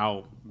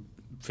without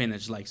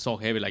finish like so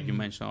heavy, like you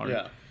mentioned. Or,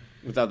 Yeah,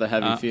 without the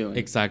heavy feeling.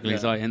 Exactly. Yeah.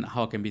 So, and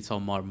how it can be so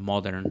more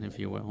modern, if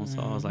you will. So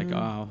I was like,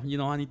 I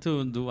need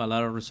to do a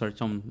lot of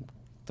research on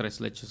tres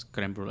leches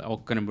creme brulee,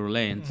 or creme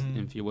brulee,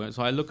 if you will.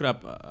 So I looked it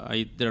up.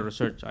 I did a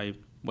research. I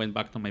went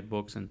back to my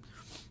books and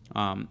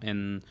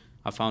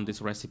I found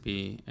this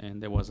recipe,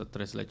 and there was a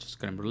tres leches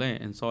creme brulee,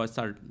 and so I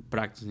started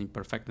practicing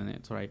perfecting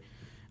it, right?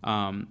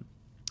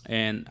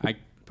 And I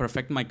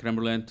perfect my creme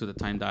brulee to the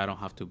time that I don't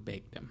have to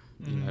bake them,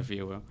 if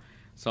you will.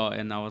 So,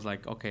 and I was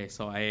like, okay,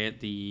 so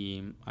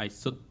I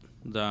soot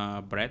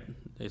the bread.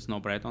 There's no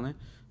bread on it,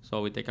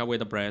 so we take away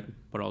the bread,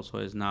 but also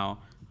is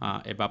now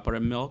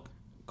evaporated milk,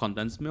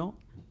 condensed milk,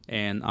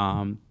 and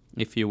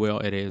if you will,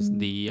 it is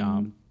the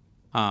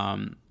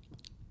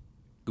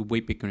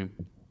whipping cream.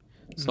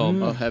 So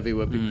heavy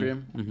whipping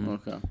cream.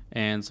 Okay.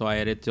 And so I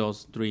added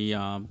those 3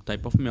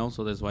 type of milk,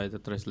 so that's why the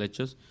tres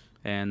leches.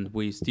 And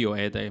we still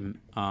add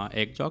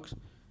egg yolks,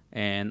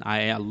 and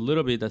I add a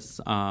little bit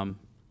of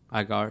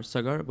agar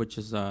sugar, which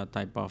is a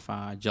type of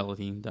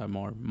gelatin that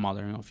more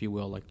modern, if you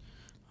will, like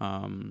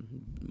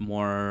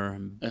more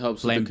It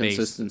helps with the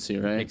consistency,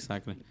 right?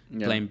 Exactly.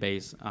 Yeah.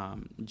 Plain-based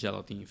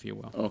gelatin, if you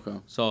will. Okay.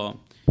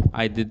 So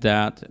I did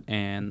that,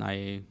 and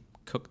I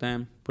cooked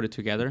them, put it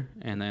together,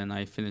 and then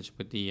I finished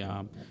with the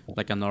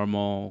like a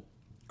normal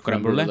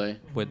creme brulee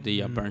with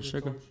the burnt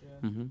sugar.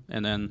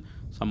 And then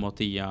some of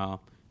the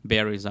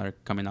berries are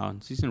coming out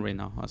in season right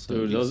now.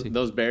 So Dude,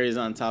 those berries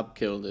on top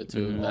killed it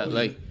too. That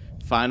like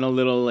final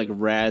little like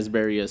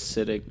raspberry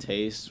acidic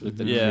taste with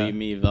the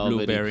creamy velvety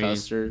blueberry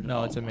custard.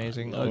 No, it's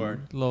amazing. A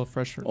Lord. little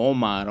fresh. Oh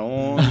my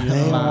god.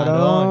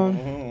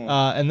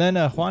 And then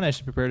Juan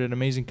actually prepared an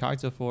amazing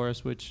cocktail for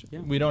us, which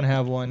we don't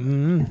have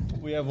one.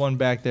 We have one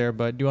back there,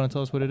 but do you want to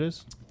tell us what it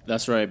is?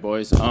 That's right,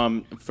 boys.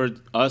 For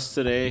us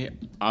today,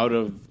 out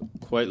of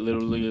quite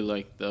literally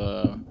like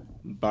the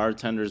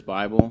bartender's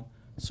Bible,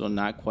 so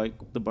not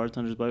quite the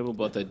bartender's Bible,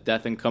 but the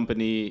Death and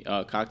Company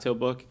cocktail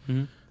book.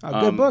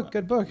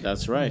 Good book.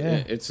 That's right.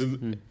 Yeah. It's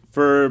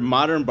for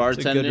modern bartending.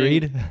 It's a good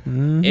read.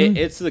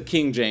 It's the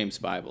King James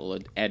Bible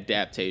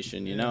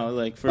adaptation.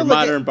 Like for But like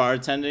modern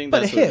bartending,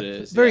 But that's hip, what it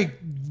is. very,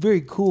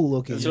 very cool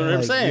looking. That's what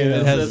I'm saying.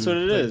 yeah, That's what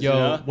it is.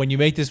 Yo, when you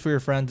make this for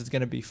your friends, it's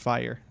gonna be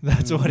fire.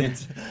 That's what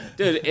it's.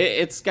 Dude,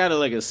 it's got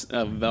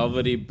a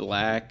velvety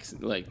black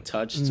like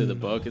touch to the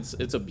book.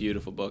 It's a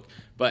beautiful book.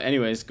 But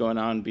anyways, going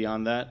on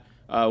beyond that,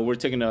 we're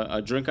taking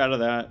a drink out of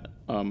that,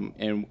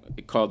 and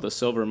called the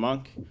Silver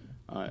Monk.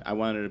 I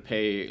wanted to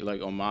pay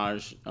like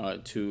homage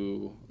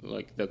to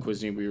like the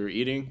cuisine we were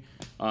eating,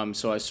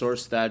 so I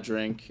sourced that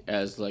drink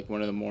as like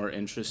one of the more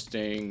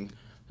interesting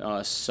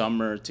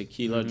summer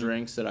tequila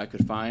drinks that I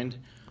could find.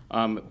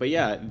 But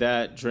yeah,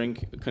 that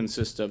drink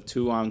consists of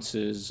 2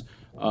 ounces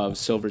of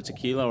silver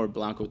tequila or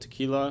blanco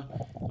tequila,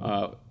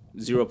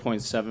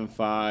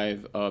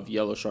 0.75 of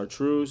yellow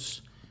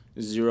chartreuse,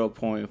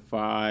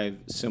 0.5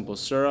 simple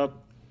syrup.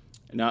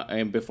 Now,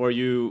 and before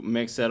you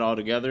mix that all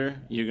together,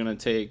 you're gonna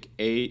take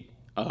 8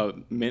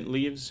 mint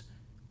leaves,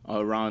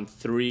 around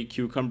 3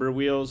 cucumber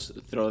wheels.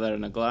 Throw that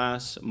in a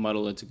glass,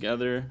 muddle it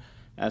together.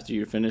 After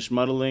you're finished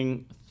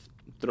muddling,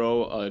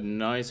 throw a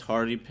nice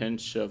hearty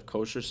pinch of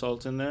kosher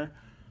salt in there,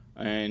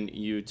 and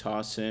you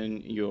toss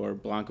in your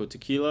blanco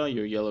tequila,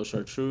 your yellow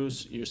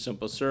chartreuse, your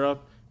simple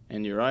syrup,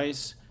 and your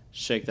ice.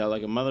 Shake that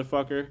like a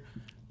motherfucker.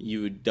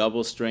 You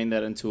double strain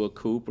that into a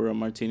coupe or a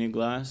martini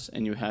glass,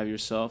 and you have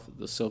yourself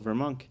the Silver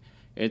Monk.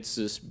 It's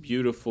this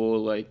beautiful,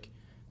 like,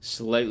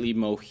 slightly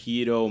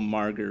mojito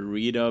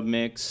margarita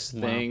mix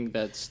thing.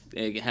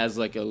 It has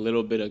like a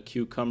little bit of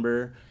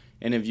cucumber,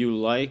 and if you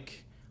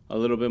like a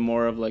little bit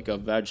more of like a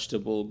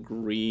vegetable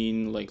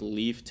green like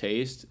leaf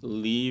taste,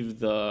 leave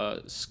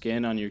the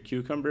skin on your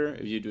cucumber.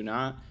 If you do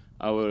not,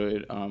 I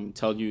would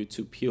tell you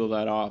to peel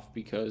that off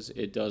because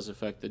it does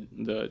affect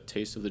the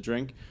taste of the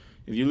drink.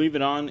 If you leave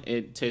it on,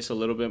 it tastes a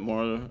little bit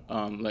more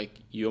like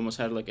you almost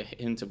had like a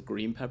hint of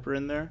green pepper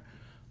in there.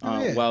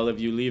 While if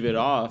you leave it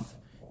off,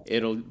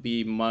 it'll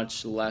be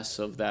much less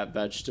of that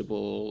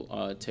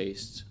vegetable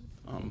taste.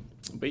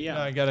 But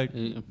yeah, I got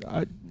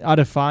out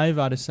of 5,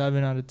 out of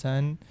 7, out of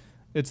 10,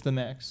 it's the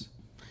max.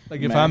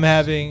 Like if Max. I'm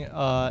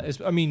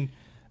having,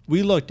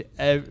 we looked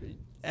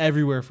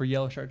everywhere for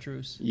yellow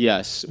chartreuse.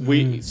 yes,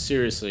 we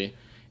seriously,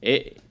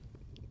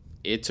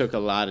 it took a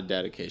lot of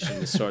dedication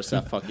to source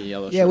that fucking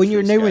yellow. Yeah, when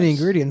you're chartreuse, naming the guys.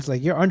 ingredients,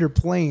 like you're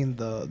underplaying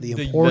the The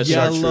importance.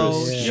 yellow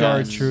chartreuse.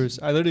 chartreuse.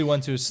 I literally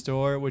went to a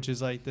store which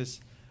is like this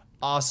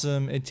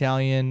awesome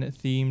Italian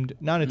themed,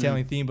 not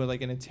Italian themed, but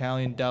like an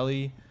Italian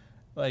deli,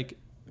 like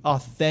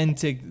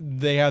authentic.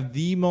 They have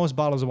the most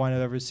bottles of wine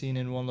I've ever seen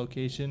in one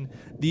location.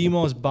 The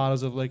most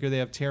bottles of liquor. They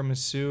have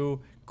tiramisu,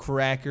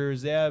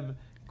 crackers. They have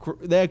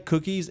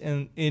cookies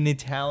in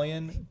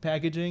Italian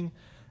packaging.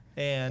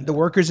 And The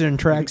workers are in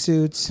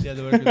tracksuits. yeah,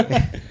 the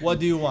workers. What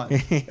do you want?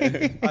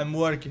 I'm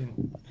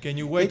working. Can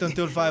you wait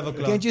until 5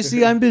 o'clock? Can't you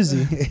see I'm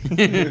busy?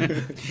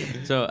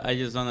 So I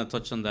just want to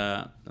touch on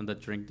the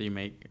drink that you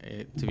make.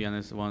 To be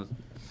honest, it was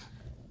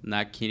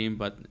not kidding,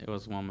 but it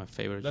was one of my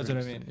favorite. That's what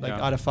I drinks. mean. Like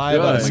Yeah. out of 5,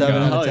 Good. out of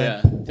 7, out Hell of 10,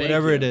 yeah. Thank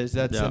whatever you. it is,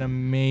 that's Yeah. an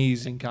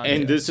amazing cocktail.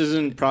 And this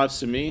isn't props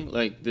to me.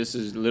 Like, this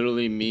is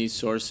literally me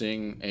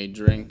sourcing a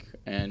drink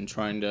and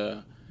trying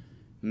to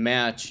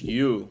match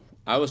you.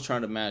 I was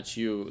trying to match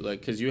you, like,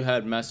 because you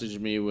had messaged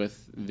me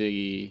with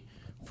the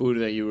food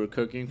that you were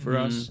cooking for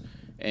us,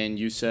 and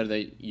you said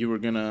that you were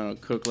going to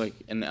cook, like,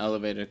 an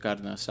elevated carne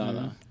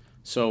asada.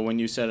 So when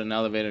you said an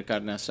elevated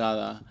carne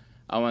asada,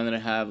 I wanted to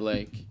have,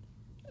 like,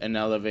 an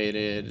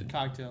elevated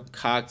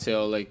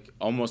cocktail, like,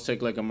 almost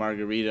take, like, a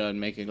margarita and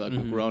make it, like, a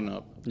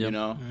grown-up, you Yep.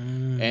 know?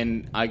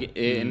 And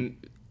and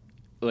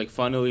like,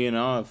 funnily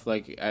enough,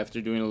 like, after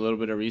doing a little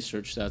bit of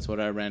research, that's what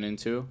I ran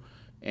into,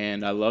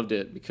 and I loved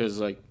it because,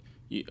 like,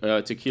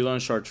 tequila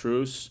and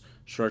chartreuse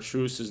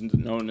is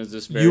known as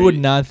this very... You would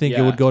not think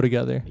it would go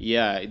together.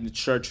 Yeah,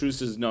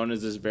 chartreuse is known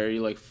as this very,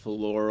 like,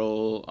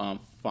 floral,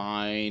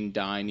 fine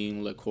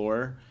dining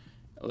liqueur.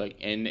 Like,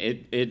 and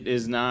it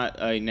is not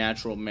a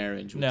natural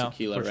marriage with No,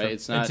 tequila, for right? sure.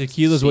 It's And not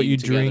tequila's what seen you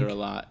together drink. a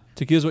lot.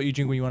 Tequila's what you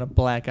drink when you want to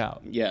black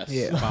out. Yes.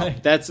 Yeah. Wow.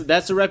 That's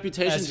the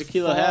reputation As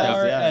tequila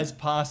far has. Yeah. as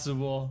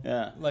possible.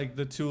 Yeah. Like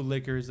the two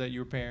liquors that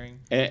you're pairing.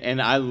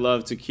 And I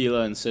love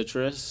tequila and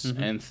citrus,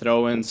 and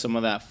throw in some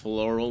of that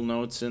floral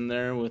notes in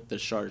there with the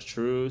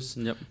chartreuse.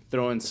 Yep.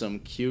 Throw in some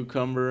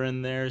cucumber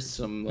in there,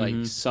 some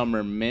like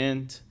summer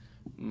mint.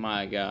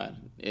 My God,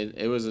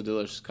 it was a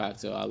delicious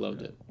cocktail. I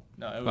loved it.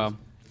 No, it was Wow.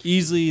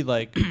 easily,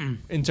 like,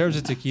 in terms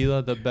of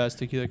tequila, the best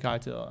tequila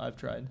cocktail I've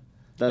tried.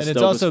 That's and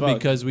it's dope also as fuck.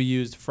 because we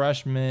used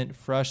fresh mint,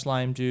 fresh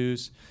lime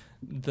juice.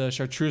 The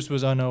chartreuse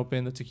was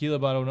unopened. The tequila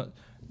bottle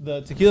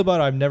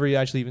I've never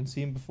actually even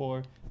seen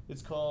before.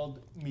 It's called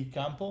Mi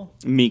Campo.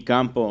 Mi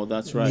Campo,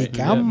 that's right. Mi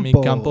Yeah, Mi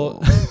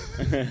Campo.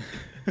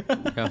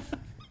 Yeah.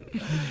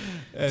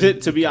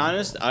 To be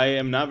honest, I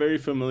am not very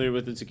familiar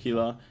with the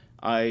tequila.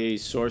 I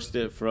sourced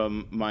it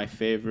from my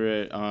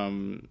favorite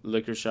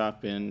liquor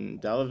shop in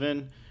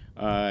Delavan.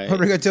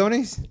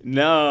 Rigatoni's?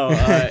 No,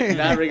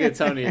 not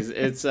Rigatoni's.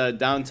 It's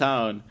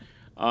downtown.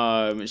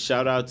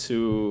 Shout out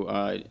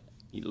to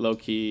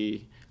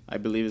low-key, I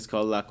believe it's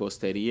called La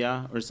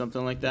Costeria or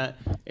something like that.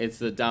 It's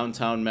the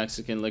downtown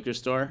Mexican liquor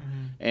store.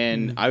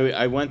 And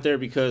I went there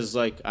because,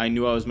 like, I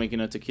knew I was making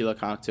a tequila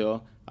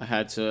cocktail. I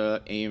had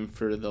to aim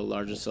for the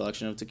largest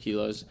selection of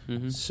tequilas.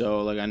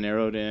 So, like, I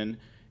narrowed in,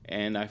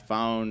 and I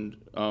found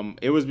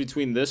it was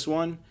between this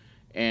one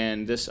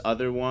and this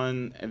other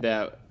one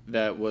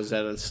that was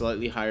at a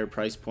slightly higher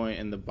price point,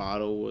 and the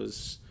bottle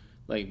was,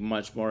 like,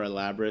 much more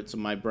elaborate. So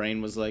my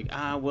brain was like,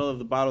 well, if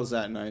the bottle's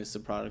that nice, the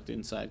product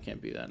inside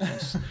can't be that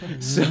nice.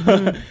 so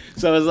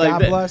I was like,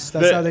 God bless.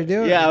 That's how they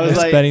do it. Yeah, I was They're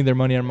like, spending their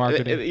money on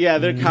marketing. yeah,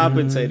 they're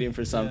compensating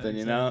for something,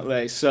 you know?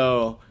 Like,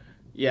 so,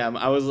 yeah,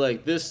 I was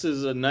like, this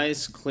is a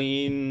nice,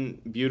 clean,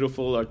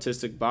 beautiful,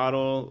 artistic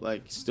bottle,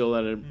 like, still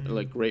at a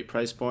like great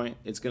price point.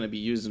 It's going to be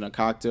used in a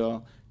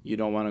cocktail. You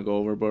don't want to go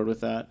overboard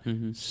with that.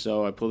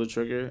 So I pulled the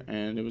trigger,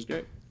 and it was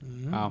great.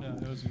 Wow. Yeah,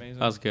 it was amazing.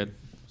 That was good.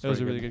 It was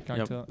a very really good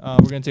Yep. cocktail.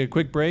 We're gonna take a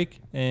quick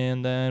break,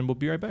 and then we'll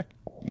be right back.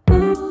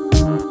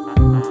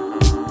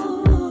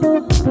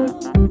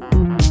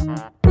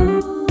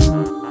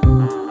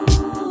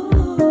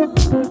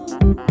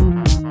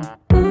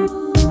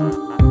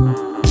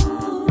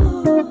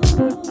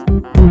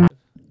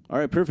 All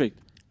right, perfect.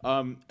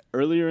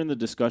 Earlier in the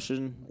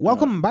discussion,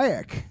 Welcome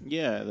back.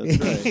 Yeah, that's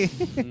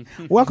right.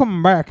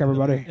 Welcome back,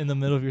 everybody. In the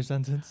middle of your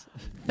sentence.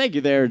 Thank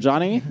you there,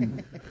 Johnny.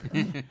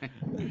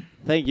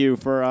 Thank you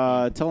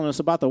for telling us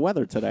about the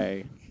weather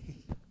today.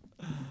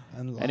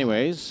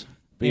 Anyways, And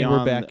we're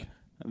beyond back.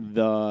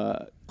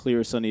 the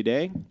clear sunny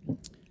day,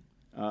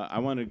 I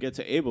wanted to get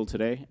to Abel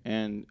today.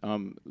 And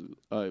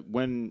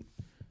when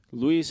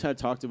Luis had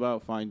talked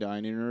about fine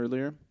dining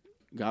earlier,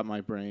 got my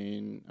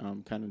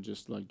brain kind of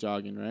just like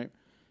jogging, right?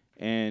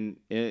 And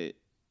it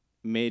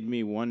made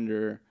me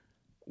wonder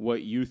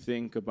what you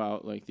think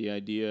about like the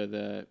idea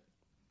that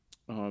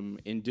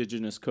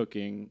indigenous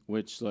cooking,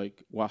 which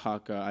like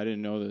Oaxaca, I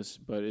didn't know this,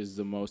 but is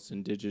the most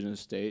indigenous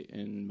state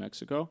in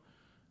Mexico.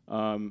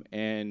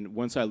 And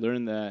once I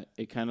learned that,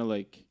 it kind of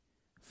like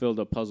filled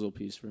a puzzle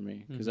piece for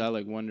me because I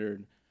like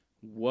wondered,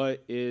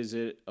 what is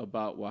it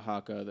about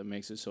Oaxaca that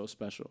makes it so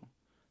special?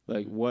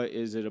 Like, what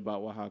is it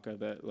about Oaxaca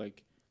that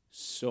like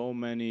so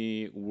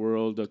many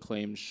world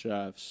acclaimed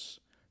chefs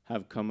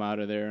have come out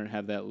of there and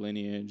have that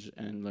lineage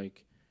and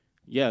like,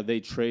 yeah, they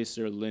trace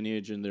their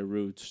lineage and their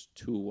roots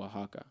to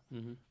Oaxaca.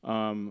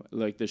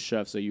 Like the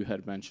chefs that you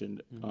had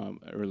mentioned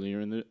earlier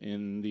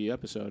in the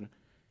episode.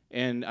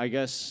 And I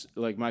guess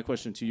like my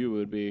question to you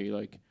would be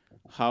like,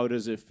 how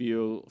does it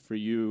feel for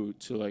you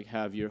to like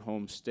have your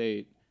home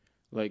state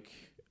like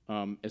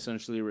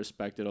essentially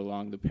respected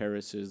along the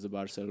Parises, the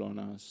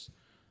Barcelonas,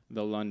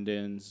 the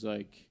Londons,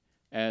 like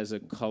as a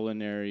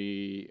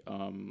culinary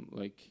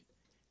like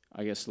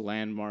I guess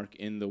landmark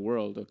in the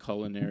world, a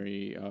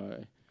culinary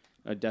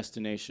a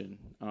destination.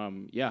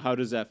 How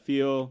does that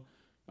feel?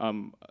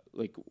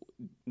 Like,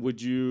 would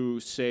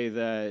you say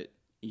that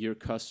your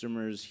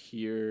customers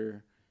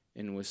here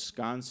in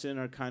Wisconsin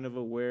are kind of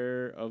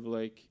aware of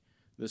like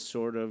the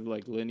sort of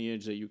like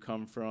lineage that you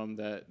come from,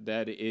 that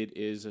it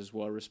is as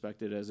well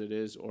respected as it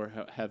is, or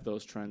have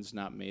those trends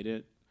not made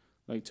it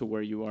like to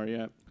where you are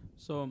yet?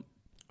 So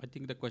I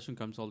think the question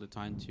comes all the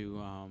time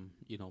to,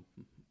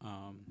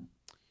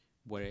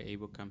 where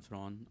Abel comes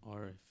from,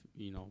 or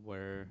if,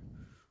 where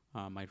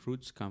my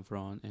roots come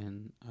from.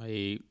 And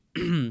I,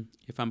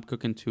 if I'm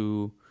cooking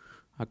to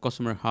a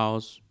customer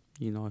house,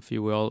 if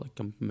you will, like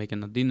I'm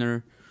making a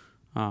dinner,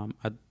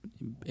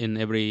 in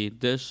every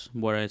dish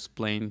where I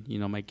explain,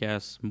 my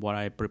guests what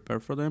I prepare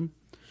for them.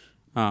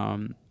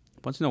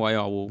 Once in a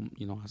while, I will,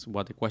 ask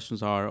what the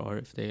questions are, or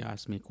if they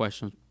ask me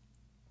questions,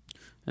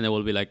 and they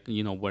will be like,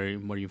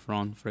 where you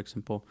from, for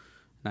example.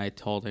 And I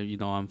told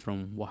them, I'm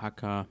from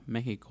Oaxaca,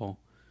 Mexico,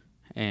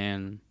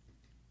 and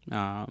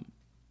I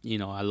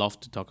love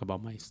to talk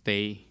about my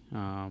stay.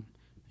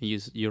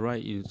 You're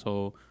right.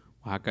 So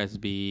Oaxaca has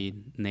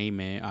been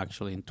named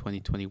actually in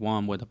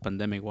 2021, where the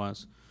pandemic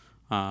was.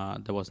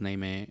 That was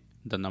named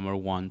the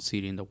 #1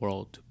 city in the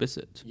world to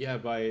visit. Yeah,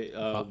 by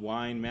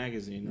Wine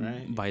Magazine,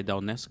 right? By the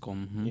UNESCO.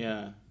 Mm-hmm.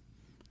 Yeah.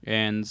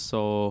 And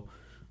so,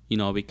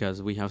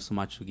 because we have so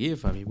much to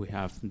give. I mean, we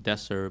have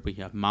desert, we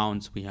have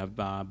mountains, we have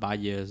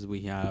valles,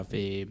 we have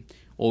a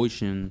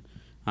ocean,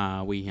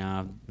 we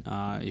have,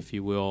 if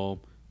you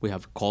will, we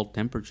have cold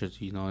temperatures.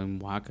 In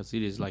Oaxaca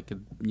City is like,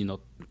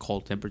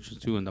 cold temperatures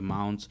too in the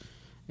mountains.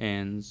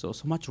 And so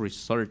much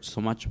research, so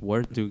much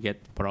where to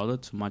get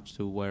products, so much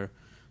to where,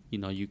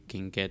 you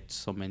can get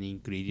so many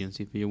ingredients,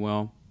 if you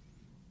will.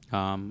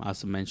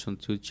 As I mentioned,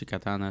 too,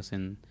 chicatanas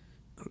and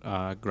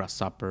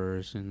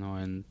grasshoppers,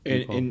 and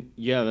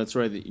yeah, that's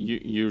right.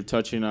 You're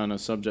touching on a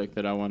subject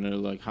that I wanted to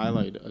like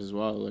highlight as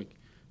well, like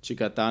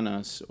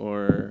chicatanas,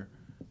 or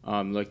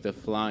like the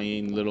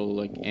flying little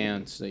like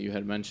ants that you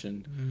had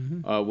mentioned.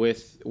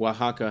 With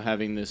Oaxaca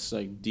having this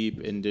like deep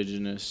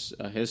indigenous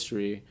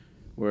history,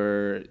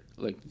 where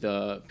like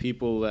the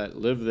people that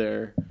live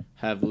there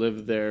have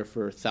lived there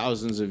for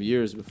thousands of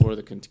years before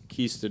the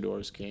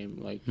conquistadors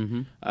came. Like,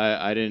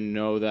 I didn't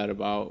know that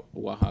about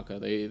Oaxaca.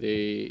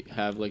 They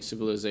have like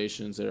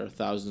civilizations that are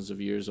thousands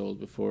of years old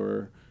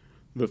before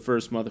the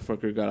first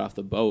motherfucker got off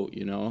the boat,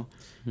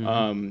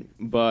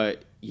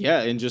 But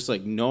yeah, and just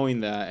like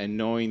knowing that, and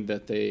knowing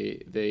that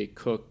they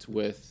cooked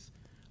with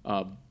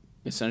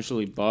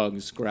essentially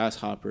bugs,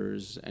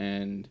 grasshoppers,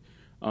 and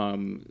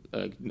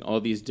all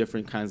these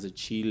different kinds of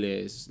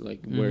chiles,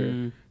 like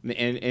where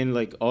and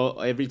like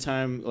every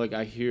time like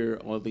I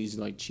hear all these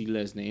like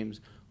chiles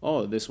names,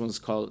 this one's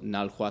called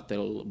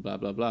Nalhuatl, blah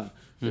blah blah.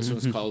 This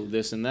one's called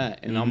this and that,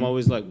 and I'm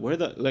always like,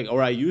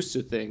 or I used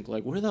to think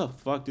like, where the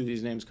fuck do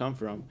these names come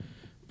from?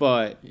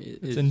 But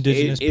it's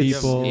indigenous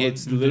people.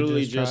 It's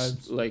literally indigenous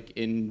just like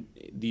in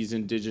these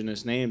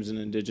indigenous names and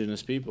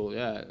indigenous people.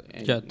 Yeah.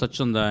 Touch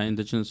on the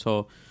indigenous.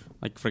 So,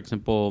 like for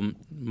example,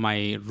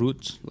 my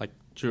roots, like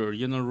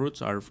original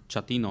roots, are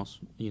Chatinos.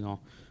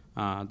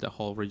 The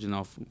whole region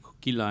of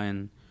Juquila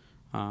and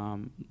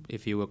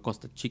if you were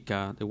Costa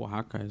Chica, the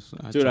Oaxaca is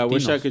Dude, I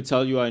wish I Chatinos. could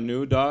tell you I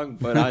knew, dog,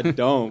 but I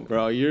don't,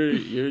 bro.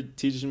 You're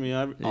teaching me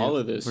all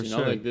of this. for You know,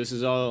 sure. like this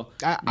is all.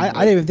 I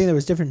didn't even think there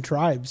was different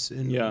tribes.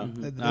 And Yeah.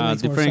 that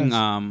makes more Different,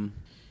 sense.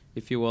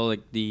 if you will,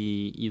 like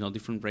the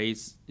different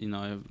race.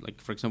 Like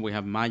for example, we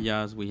have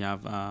Mayas, we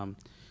have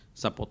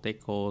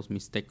Zapotecos,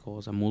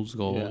 Mixtecos,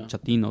 Amuzgo, Yeah.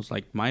 Chatinos.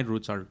 Like my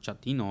roots are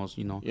Chatinos.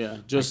 Yeah, my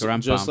just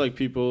grandpa. like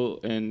people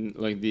in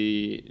like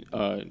the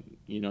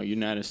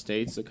United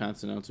States, the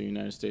continental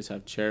United States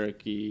have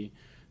Cherokee,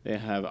 they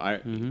have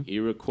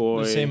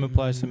Iroquois. The same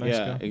applies to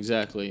Mexico. Yeah,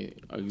 exactly.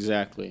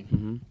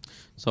 Mm-hmm.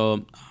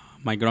 So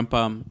my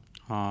grandpa,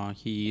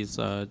 he is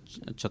a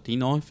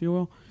Chatino, if you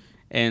will,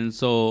 and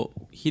so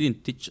he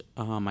didn't teach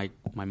my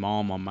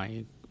mom or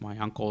my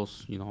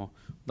uncles,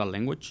 the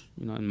language,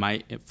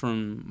 and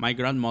from my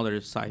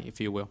grandmother's side, if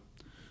you will,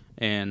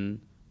 and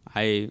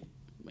I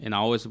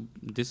always,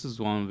 this is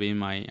one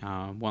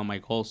of my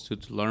goals to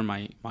learn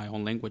my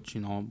own language,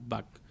 go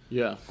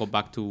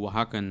back to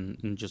Oaxaca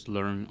and just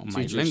learn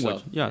my Teach language.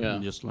 yourself. Yeah, Yeah.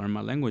 just learn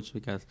my language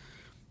because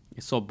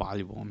it's so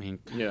valuable. I mean,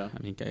 Yeah.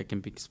 I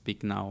can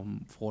speak now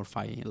 4 or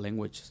 5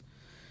 languages.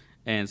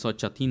 And so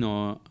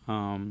Chatino,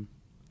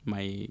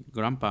 my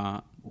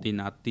grandpa did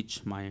not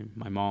teach my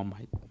mom,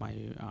 my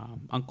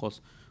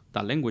uncles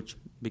that language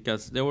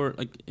because they were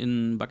like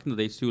back in the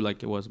days too,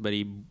 like it was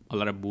a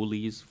lot of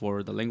bullies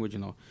for the language,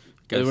 There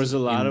because was a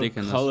lot of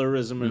indigenous-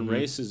 colorism and Mhm.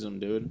 racism,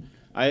 dude.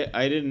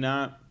 I did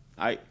not.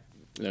 I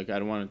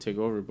don't want to take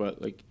over,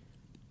 but like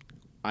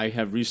I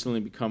have recently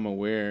become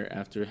aware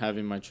after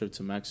having my trip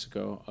to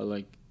Mexico,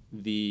 like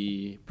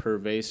the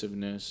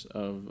pervasiveness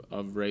of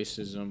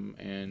racism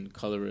and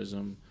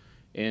colorism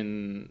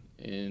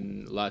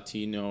in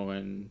Latino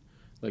and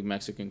like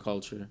Mexican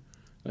culture,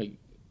 like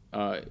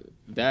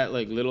that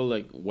like little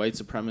like white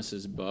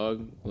supremacist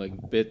bug like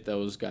bit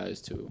those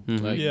guys too.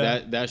 Mhm. Like Yeah.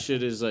 that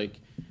shit is like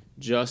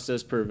just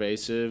as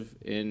pervasive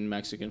in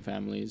Mexican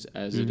families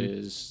as it Mhm.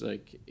 is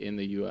like in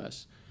the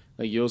U.S.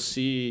 Like you'll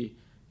see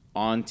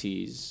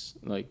aunties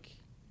like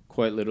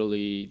quite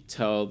literally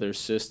tell their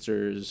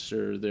sisters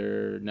or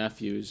their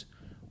nephews,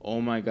 "Oh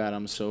my God,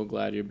 I'm so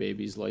glad your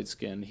baby's light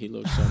skinned. He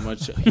looks so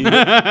much,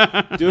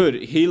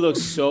 dude. He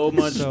looks so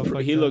much. So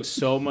fucked he up. looks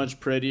so much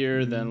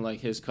prettier than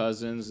like his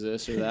cousins,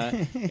 this or that."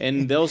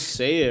 And they'll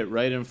say it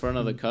right in front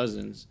of the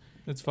cousins,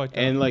 It's fucked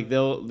and up. like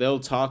they'll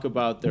talk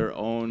about their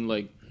own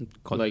like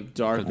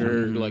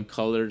darker Mhm. like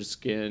colored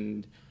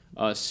skinned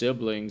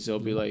siblings. They'll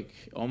be like,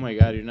 "Oh my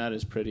God, you're not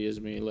as pretty as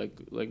me."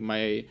 Like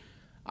my.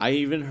 I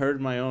even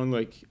heard my own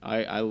like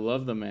I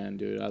love the man,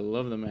 dude. I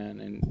love the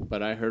man,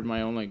 but I heard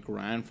my own like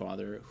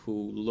grandfather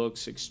who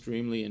looks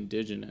extremely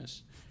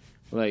indigenous,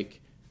 like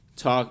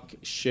talk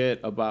shit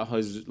about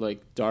his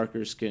like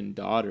darker skinned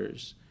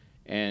daughters,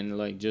 and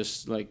like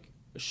just like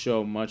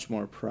show much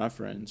more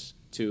preference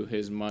to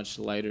his much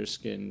lighter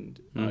skinned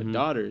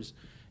daughters,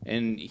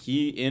 and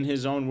he in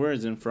his own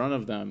words in front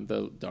of them,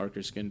 the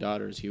darker skinned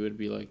daughters, he would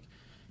be like,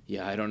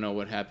 "Yeah, I don't know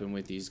what happened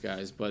with these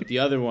guys, but the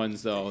other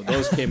ones though,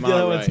 those came The out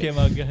other right. ones came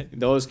out good.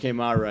 Those came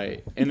out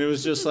right." And it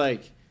was just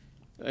like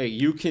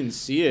you can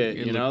see it,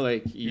 you know,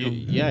 like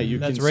you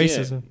That's can see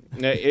racism.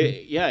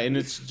 it. Yeah, and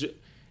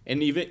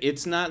and even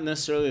it's not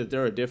necessarily that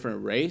they're a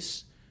different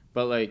race,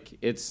 but like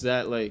it's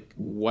that like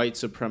white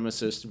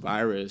supremacist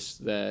virus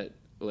that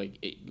like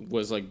it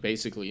was like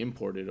basically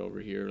imported over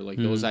here, like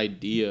those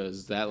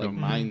ideas, that like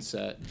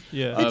mindset.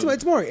 Yeah.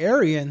 It's more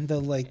Aryan,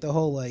 the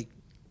whole like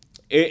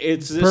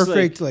It's this,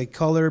 perfect like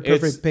color,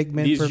 perfect it's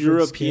pigment, these perfect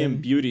European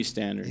skin. beauty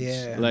standards,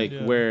 Yeah. like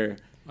Yeah. where,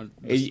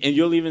 and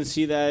you'll even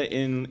see that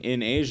in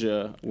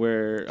Asia,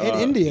 where In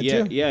India,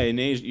 yeah, too. yeah, in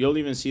Asia, you'll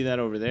even see that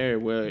over there,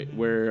 where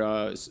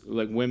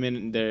like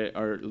women that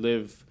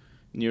live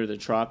near the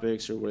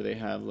tropics or where they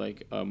have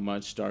like a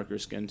much darker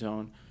skin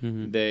tone,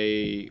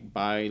 they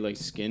buy like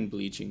skin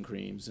bleaching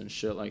creams and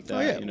shit like that. Oh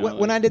yeah, You know,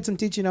 when I like- did some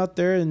teaching out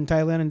there in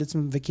Thailand and did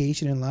some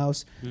vacation in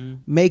Laos,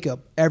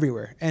 makeup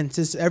everywhere, and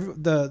just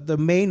the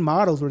main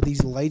models were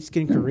these light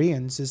skinned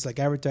Koreans, just like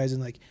advertising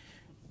like,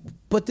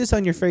 put this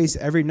on your face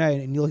every night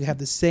and you'll have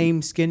the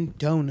same skin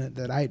tone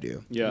that I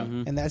do, yeah.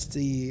 and that's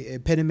the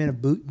epitome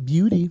of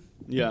beauty.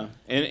 Yeah,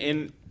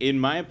 and in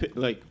my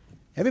opinion, like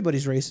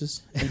Everybody's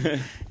racist.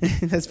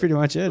 That's pretty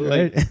much it,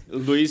 like right?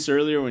 Luis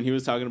earlier when he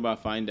was talking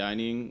about fine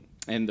dining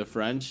and the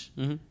French,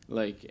 Mhm.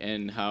 like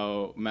and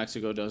how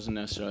Mexico doesn't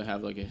necessarily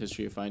have like a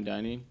history of fine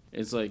dining.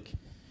 It's like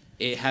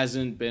it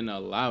hasn't been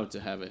allowed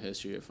to have a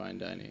history of fine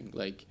dining.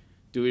 Like,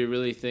 do we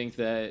really think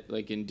that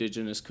like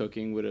indigenous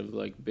cooking would have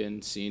like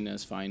been seen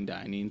as fine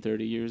dining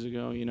 30 years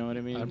ago? You know what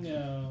I mean?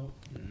 No.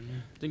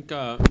 I think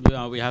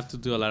we have to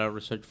do a lot of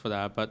research for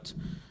that, but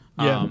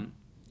Yeah.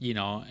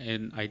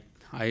 and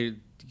I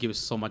give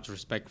so much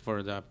respect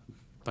for the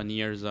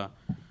pioneers.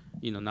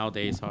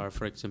 Nowadays are,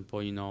 for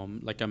example,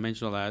 like I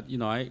mentioned that,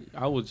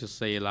 I would just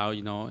say aloud,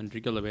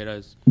 Enrique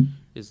Olivera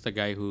is the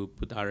guy who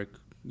put our,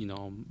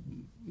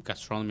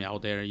 gastronomy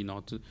out there.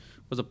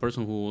 Was a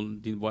person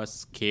who was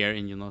scared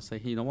and say,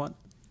 hey, you know what?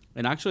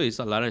 And actually, it's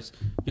a lot of,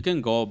 you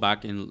can go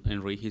back and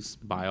read his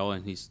bio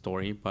and his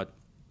story, but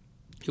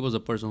he was a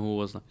person who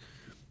was like,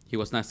 he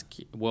was not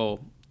well.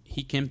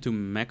 He came to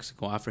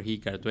Mexico after he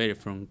graduated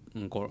from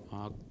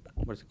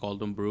what's it called,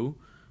 Golden Brew.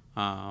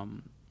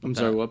 I'm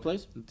sorry, what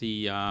place?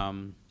 The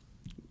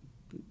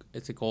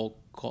it's called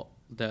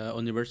the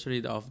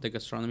University of the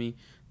Gastronomy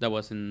that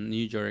was in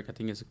New York. I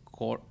think it's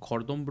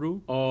Cordon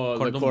Brew. Oh,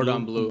 the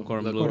Cordon Bleu.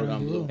 Cordon The Bleu.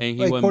 Cordon Bleu. And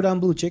he Like went, cordon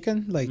bleu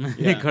chicken, like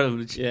Yeah. Cordon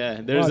Bleu.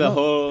 Yeah, there's Oh, a no.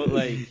 whole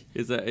like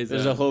There's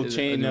a whole it's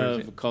chain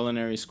university. of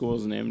culinary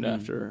schools named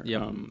after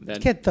Yep.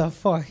 that. get the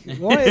fuck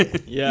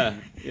what? Yeah,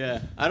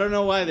 yeah. I don't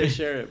know why they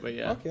share it, but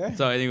yeah. Okay.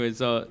 So anyway,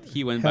 so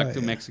he went Hell back to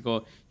yeah.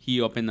 Mexico.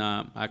 He opened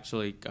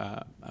actually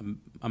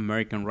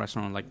American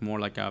restaurant, like more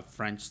like a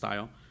French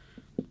style.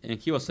 And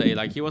he was saying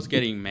like he was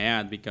getting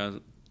mad because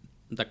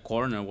the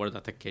corner where the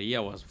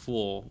taqueria was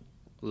full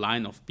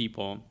line of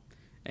people,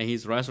 and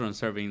his restaurant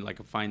serving like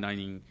a fine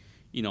dining,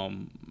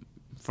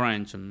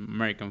 French and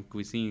American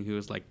cuisine. He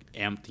was like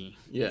empty.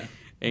 Yeah.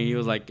 And he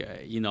was like,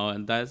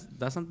 and that's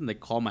something that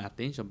caught my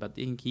attention. But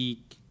then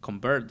he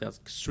converted that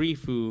street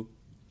food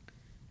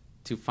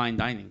to fine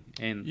dining,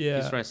 and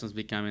Yeah. his restaurants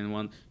becoming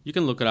one. You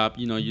can look it up.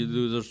 You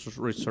do this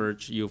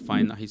research, you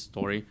find his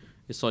story.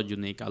 It's so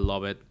unique. I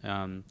love it.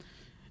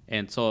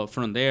 And so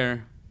from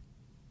there,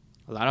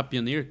 a lot of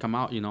pioneers come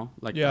out.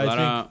 Like Yeah, a lot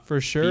I think of for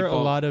sure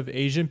people- a lot of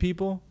Asian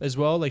people as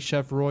well, like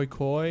Chef Roy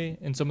Coy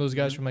and some of those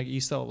guys from like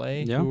East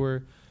LA Yeah. who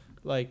were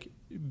like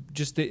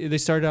just they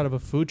started out of a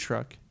food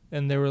truck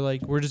and they were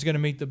like, we're just gonna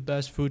make the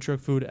best food truck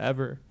food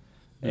ever.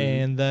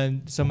 And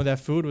then some of that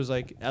food was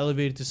like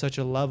elevated to such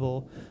a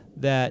level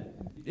that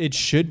it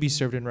should be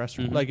served in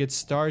restaurants. Like it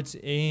starts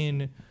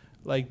in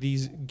like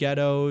these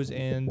ghettos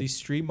and these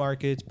street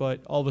markets,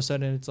 but all of a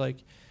sudden it's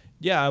like,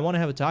 yeah, I want to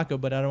have a taco,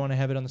 but I don't want to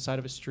have it on the side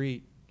of a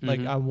street.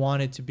 Like I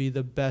want it to be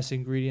the best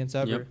ingredients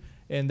ever. Yep.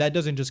 And that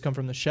doesn't just come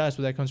from the chefs,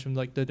 but that comes from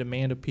like the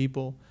demand of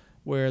people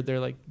where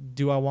they're like,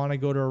 do I want to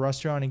go to a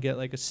restaurant and get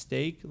like a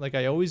steak like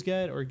I always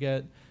get, or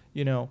get,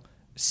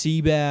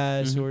 sea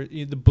bass or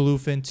the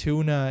bluefin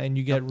tuna and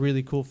you get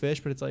really cool fish?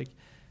 But it's like,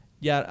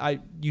 yeah,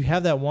 you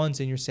have that once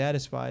and you're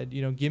satisfied.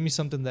 Give me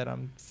something that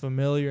I'm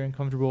familiar and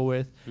comfortable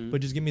with,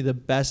 but just give me the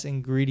best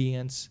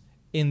ingredients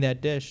in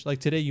that dish. Like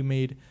today you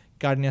made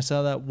carne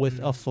asada with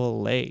a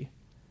fillet.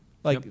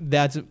 Like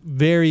that's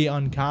very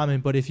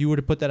uncommon, but if you were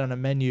to put that on a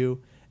menu,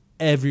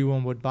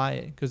 everyone would buy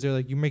it because they're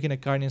like, you're making a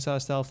carne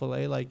asada style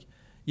fillet. Like,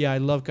 yeah, I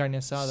love carne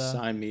asada.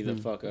 Sign me the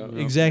fuck up.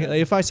 Exactly.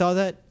 Like, if I saw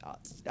that,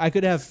 I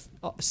could have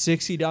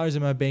 $60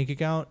 in my bank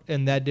account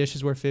and that dish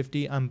is worth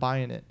 $50. I'm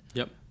buying it.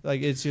 Yep.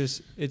 Like it's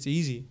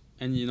easy.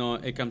 And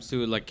it comes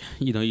to like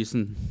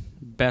using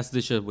best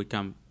dishes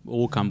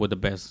will come with the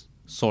best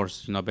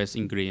source, best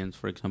ingredients.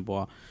 For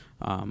example,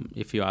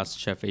 if you ask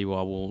Chef Evo,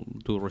 I will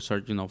do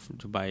research,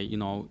 to buy,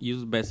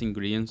 use best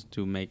ingredients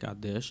to make a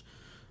dish,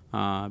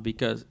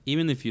 because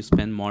even if you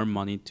spend more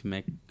money to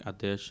make a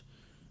dish,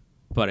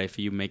 but if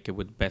you make it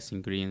with best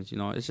ingredients,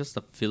 it's just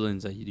the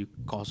feelings that you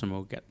customer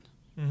will get.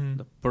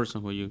 The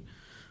person who you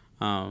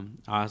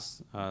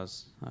ask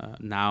us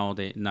now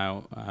I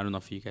don't know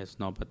if you guys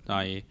know, but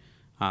I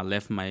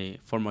left my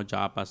former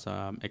job as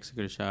an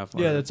executive chef.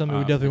 Yeah, that's something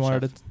we definitely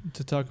head wanted chef.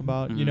 to talk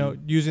about.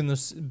 Using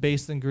the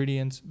base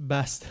ingredients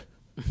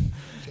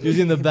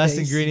using the best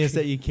Base. ingredients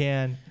that you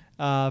can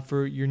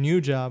for your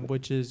new job,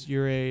 which is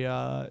you're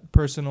a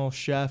personal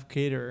chef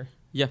caterer.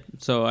 Yeah,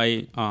 so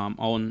I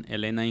own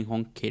Elena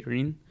In-Home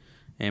Catering,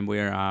 and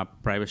we're a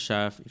private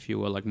chef, if you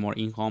will, like more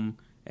in-home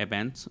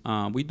events.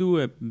 We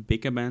do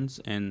big events,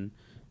 and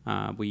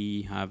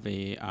we have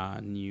a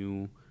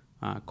new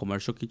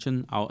commercial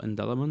kitchen out in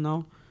Delaware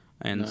now.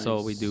 And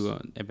so we do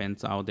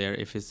events out there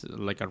if it's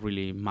like a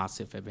really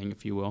massive event,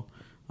 if you will.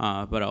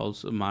 But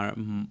also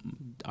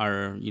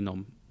our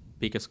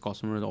biggest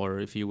customer, or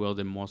if you will,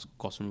 the most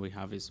customer we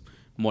have is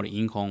more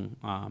in-home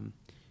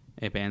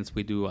events.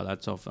 We do a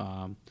lot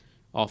of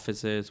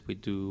offices. We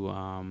do,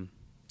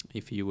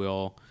 if you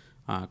will,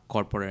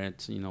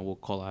 corporate, will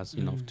call us,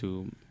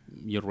 to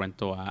you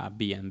rent a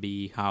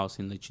B&B house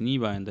in Lake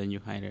Geneva, and then you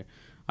hire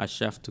a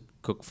chef to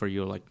cook for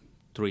you like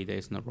 3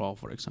 days in a row,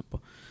 for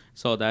example.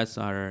 So that's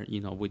our,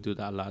 we do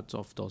that a lot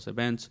of those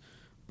events.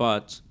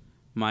 But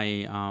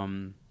my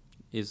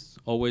is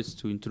always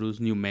to introduce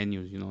new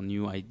menus,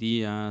 new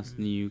ideas,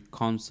 new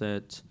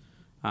concepts,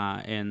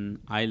 and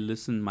I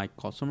listen my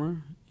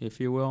customer,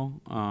 if you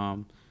will.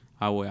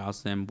 I will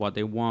ask them what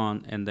they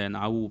want, and then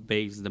I will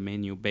base the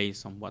menu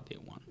based on what they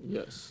want.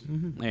 Yes.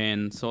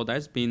 And so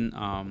that's been,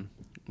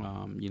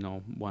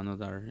 one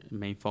of our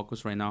main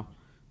focus right now,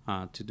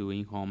 to do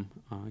in-home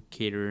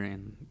cater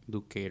and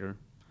do cater.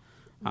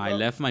 I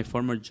left my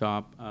former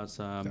job as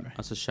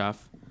a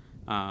chef,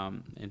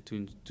 and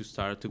to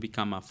start to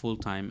become a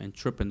full-time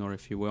entrepreneur,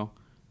 if you will.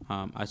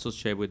 I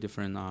associate with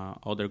different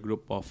other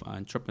group of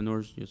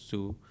entrepreneurs just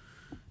to,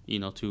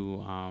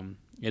 to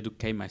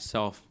educate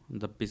myself on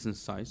the business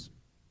side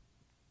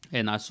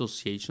and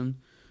association,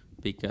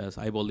 because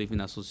I believe in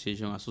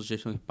association.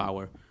 Association with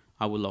power.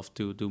 I would love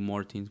to do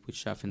more things with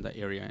chef in the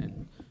area,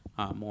 and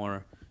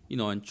more,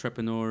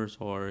 entrepreneurs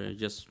or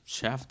just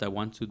chef that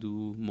want to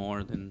do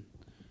more than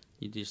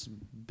you just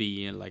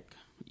be like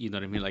You know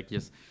what I mean? Like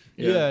just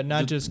Yeah,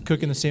 not just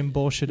cooking the same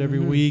bullshit every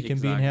week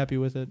and being Exactly. happy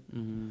with it.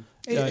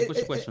 Yeah, what's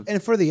your question?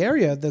 And for the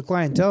area, the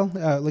clientele,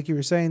 like you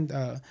were saying,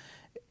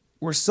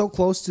 we're so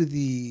close to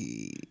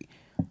the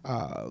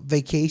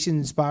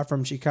vacation spot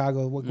from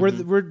Chicago.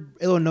 We're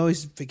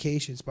Illinois'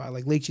 vacation spot,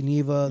 like Lake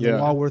Geneva, the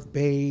Yeah. Walworth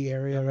Bay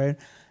area, right?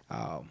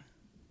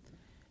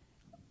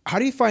 How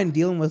do you find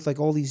dealing with like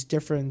all these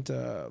different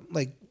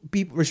like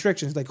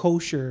restrictions, like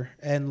kosher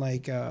and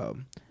like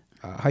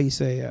how you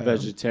say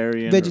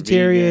Vegetarian, or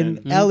vegetarian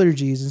vegan,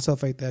 allergies and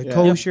stuff like that, Yeah.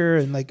 kosher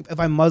and like if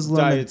I'm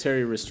Muslim, and-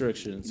 dietary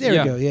restrictions.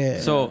 there we go,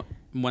 yeah. So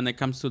when it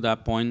comes to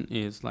that point,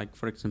 is like,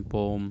 for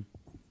example,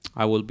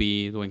 I will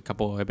be doing a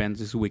couple of events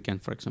this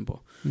weekend. For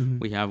example,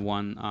 we have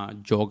one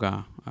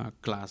yoga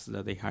class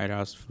that they hired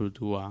us to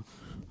do a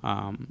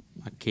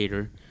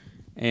cater,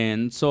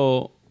 and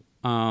so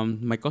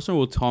my customer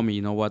will tell me,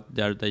 you know, what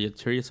their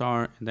dietaries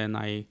are, and then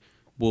I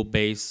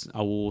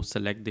will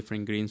select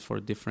different greens for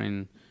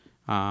different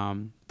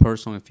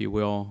person, if you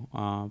will.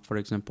 For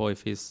example,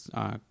 if it's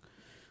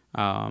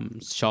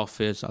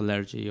shellfish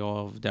allergy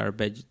or if they're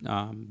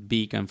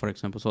vegan, for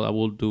example. So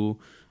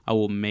I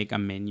will make a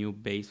menu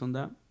based on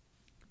that.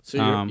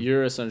 So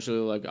you're essentially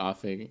like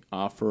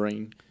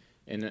offering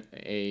in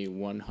a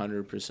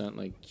 100%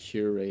 like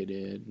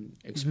curated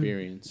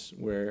experience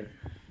where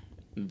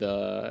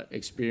the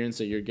experience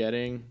that you're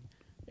getting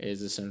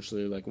is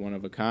essentially like one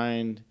of a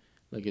kind,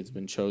 like it's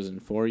been chosen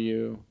for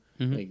you.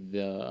 Like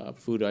the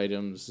food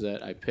items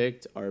that I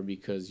picked are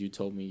because you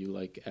told me you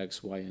like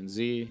X, Y, and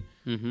Z.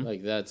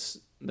 Like that's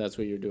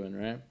what you're doing,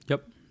 right?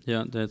 Yep.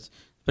 Yeah, that's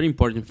very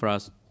important for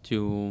us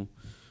to,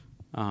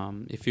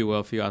 if you will,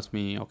 if you ask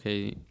me,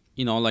 okay,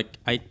 you know, like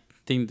I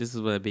think this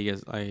is the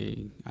biggest.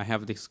 I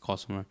have this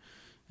customer,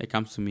 it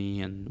comes to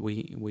me and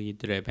we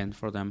did an event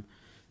for them,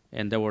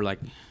 and they were like,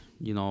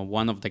 you know,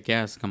 one of the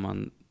guests come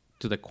on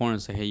to the corner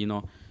and say, hey, you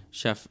know,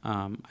 chef,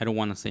 I don't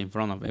want to say in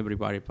front of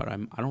everybody, but I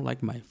don't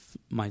like my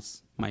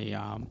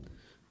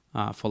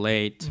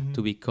fillet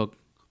to be cooked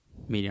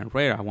medium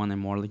rare. I want it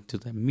more like to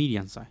the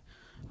medium side.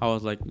 I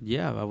was like,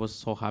 yeah, I was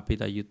so happy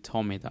that you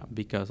told me that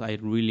because I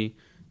really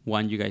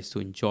want you guys to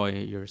enjoy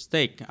your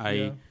steak.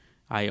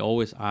 I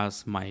always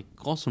ask my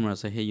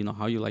customers, say, hey, you know,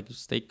 how you like your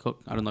steak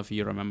cooked? I don't know if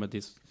you remember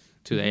this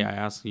today. I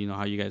asked, you know,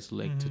 how you guys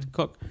like to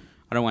cook.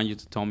 I don't want you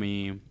to tell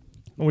me.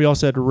 We all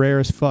said rare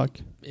as fuck.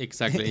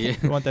 Exactly.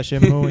 We want that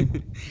shit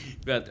moving.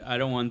 But I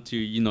don't want to,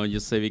 you know,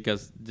 just say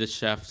because the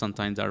chefs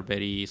sometimes are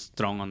very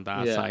strong on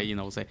that Yeah. side, you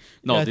know, say,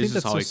 no, Yeah, I this think is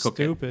that's how so I cook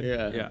it. stupid.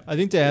 Yeah. I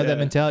think to have that Yeah.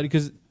 mentality,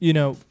 because, you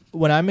know,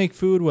 when I make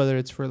food, whether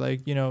it's for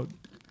like, you know,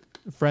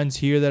 friends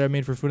here that I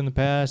made for food in the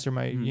past or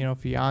my, you know,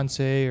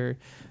 fiance or,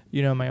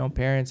 you know, my own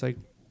parents, like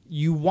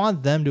you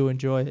want them to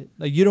enjoy it.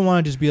 Like you don't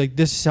want to just be like,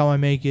 this is how I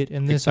make it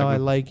and this is how I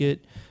like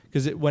it.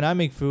 Because when I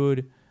make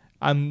food,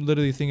 I'm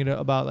literally thinking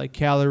about like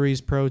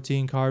calories,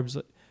 protein, carbs.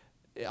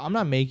 I'm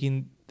not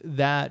making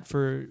that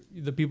for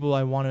the people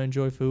I want to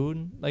enjoy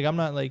food. Like I'm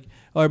not like,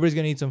 oh, everybody's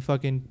gonna eat some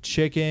fucking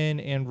chicken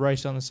and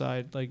rice on the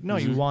side. Like no,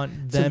 you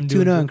want them Some to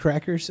tuna enjoy- and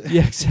crackers.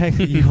 Yeah,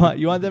 exactly. You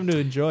want them to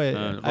enjoy it.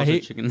 I Roasted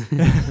hate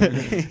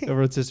chicken.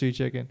 rotisserie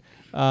chicken.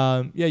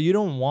 Yeah, you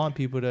don't want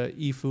people to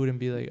eat food and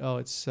be like, oh,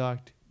 it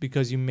sucked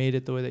because you made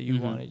it the way that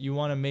you want it. You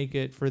want to make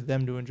it for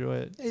them to enjoy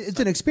it. It's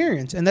an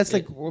experience, and that's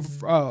like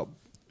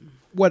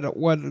what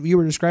you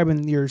were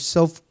describing, your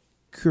self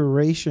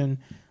curation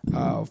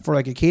for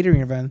like a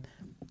catering event.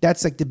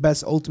 That's like the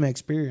best ultimate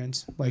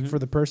experience, like for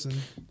the person.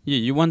 Yeah,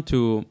 you want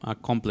to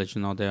accomplish,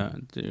 you know,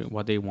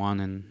 what they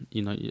want, and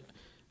you know,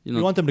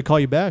 You want them to call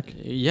you back.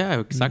 Yeah,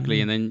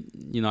 exactly. And then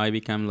you know, I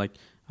become like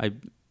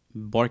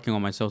working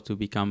on myself to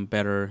become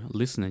better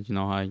listener. You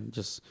know, I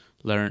just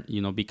learn,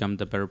 you know, become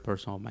the better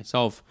person of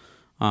myself,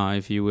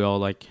 if you will.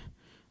 Like,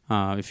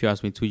 if you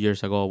asked me 2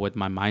 years ago what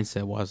my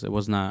mindset was, it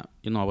was not,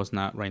 you know, I was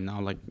not right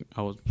now. Like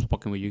I was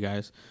speaking with you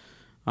guys.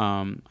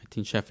 I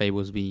think Chef A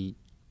was be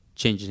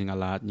changing a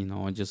lot, you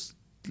know, and just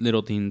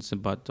little things,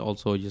 but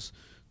also just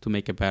to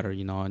make it better,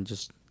 you know, and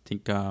just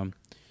think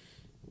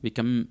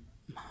become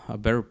a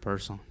better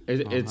person.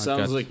 It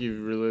sounds like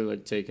you've really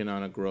like taken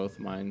on a growth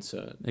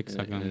mindset.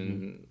 Exactly.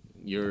 And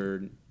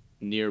you're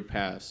near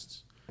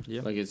past.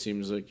 Yeah. Like it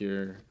seems like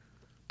you're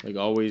like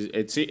always.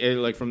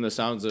 Like from the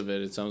sounds of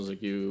it, it sounds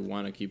like you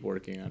want to keep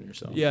working on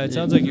yourself. Yeah, it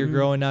sounds like you're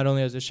growing not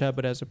only as a chef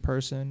but as a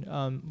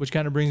person, which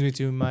kind of brings me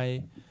to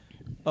my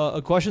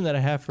a question that I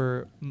have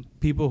for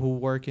people who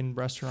work in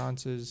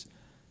restaurants is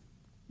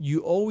you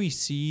always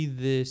see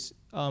this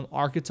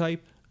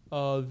archetype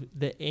of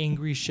the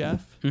angry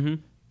chef,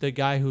 the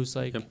guy who's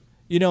like,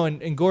 you know,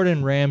 and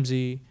Gordon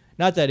Ramsay,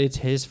 not that it's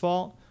his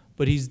fault,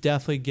 but he's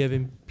definitely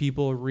given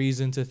people a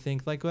reason to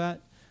think like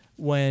that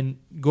when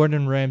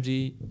Gordon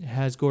Ramsay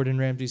has Gordon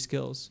Ramsay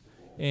skills.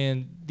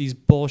 And these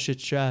bullshit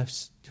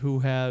chefs who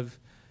have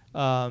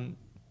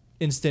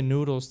instant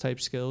noodles type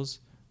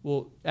skills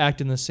will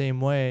act in the same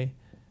way.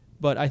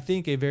 But I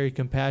think a very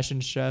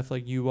compassionate chef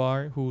like you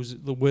are, who's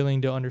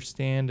willing to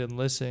understand and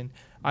listen,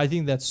 I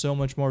think that's so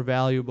much more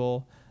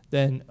valuable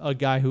than a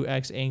guy who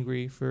acts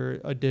angry for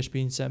a dish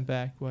being sent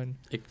back when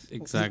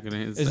Exactly.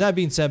 it's not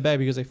being sent back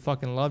because they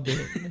fucking loved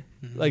it.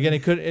 Like, and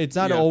it's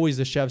not Yeah. always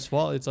the chef's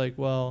fault. It's like,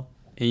 well,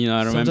 And, you know, I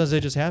remember. sometimes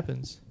it just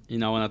happens. You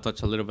know, when I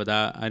touch a little bit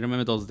that, I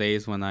remember those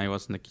days when I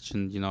was in the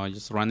kitchen, you know,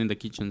 just running the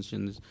kitchens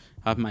and just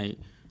have my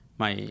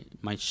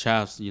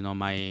chefs, you know,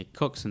 my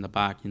cooks in the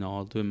back, you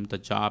know, doing the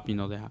job, you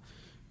know,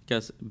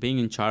 because being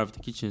in charge of the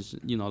kitchens,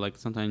 you know, like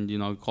sometimes, you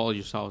know, you call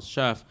yourself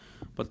chef,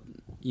 but,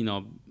 you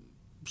know,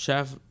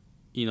 chef,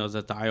 you know, is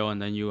the title,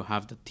 and then you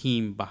have the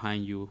team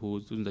behind you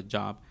who's doing the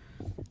job.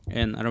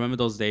 And I remember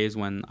those days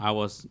when I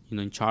was, you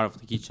know, in charge of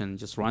the kitchen,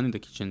 just running the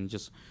kitchen,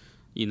 just,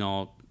 you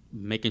know,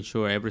 making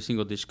sure every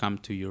single dish come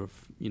to your,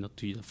 you know,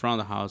 to the front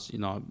of the house. You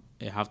know,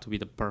 it have to be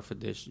the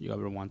perfect dish you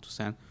ever want to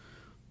send.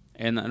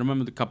 And I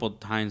remember the couple of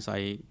times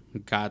I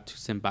got to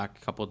send back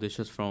a couple of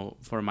dishes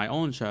for my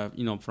own chef,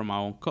 you know, from my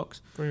own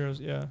cooks. For yours,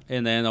 yeah.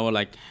 And then I was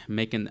like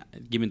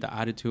giving the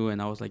attitude,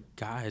 and I was like,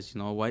 guys,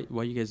 you know,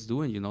 what you guys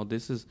doing? You know,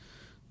 this is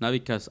not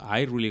because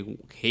I really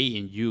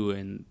hate you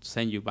and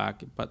send you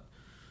back, but,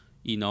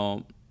 you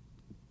know,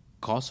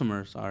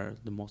 customers are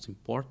the most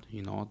important.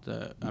 You know,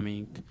 I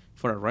mean,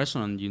 for a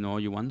restaurant, you know,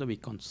 you want to be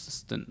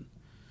consistent.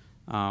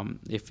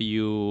 If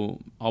you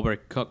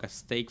overcook a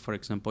steak, for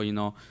example, you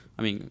know,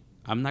 I mean,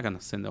 I'm not gonna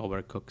send the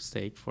overcooked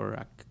steak for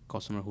a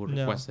customer who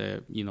requests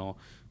you know,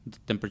 the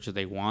temperature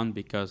they want,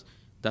 because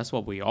that's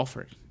what we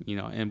offer, you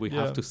know, and we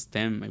have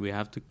to we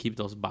have to keep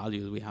those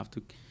values. We have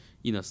to,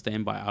 you know,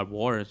 stand by our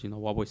words, you know,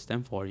 what we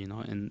stand for, you know,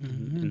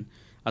 and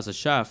as a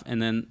chef.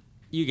 And then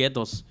you get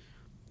those,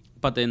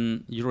 but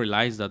then you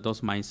realize that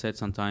those mindsets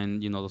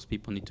sometimes, you know, those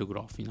people need to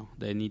grow up, you know,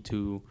 they need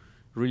to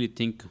really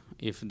think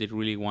if they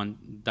really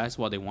want, that's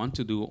what they want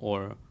to do,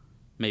 or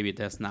maybe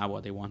that's not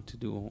what they want to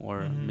do,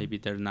 or maybe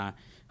they're not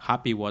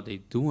happy what they're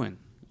doing,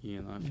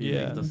 you know. If you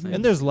make the same.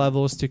 And there's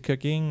levels to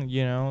cooking,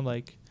 you know,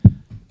 like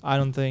I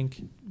don't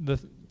think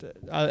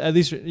at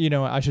least, you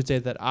know, I should say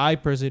that I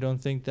personally don't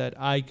think that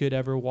I could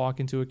ever walk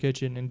into a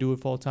kitchen and do it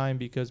full time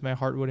because my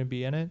heart wouldn't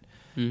be in it.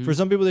 For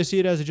some people, they see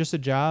it as just a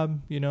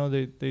job. You know,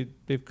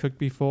 they've cooked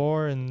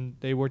before and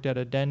they worked at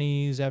a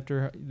Denny's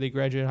after they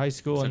graduated high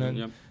school, and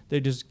then they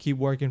just keep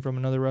working from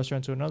another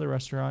restaurant to another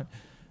restaurant.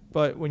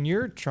 But when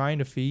you're trying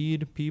to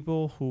feed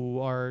people who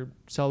are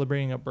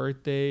celebrating a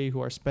birthday, who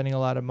are spending a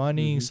lot of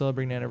money,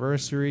 celebrating an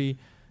anniversary,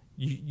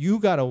 you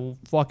gotta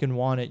fucking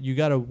want it. You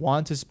gotta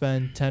want to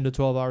spend 10 to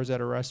 12 hours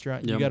at a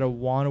restaurant. You gotta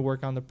want to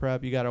work on the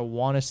prep. You gotta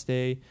want to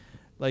stay.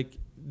 Like,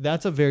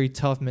 that's a very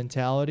tough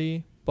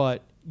mentality,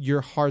 but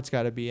your heart's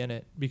gotta be in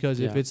it, because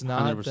if it's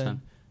not, 100%.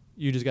 Then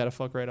you just gotta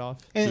fuck right off.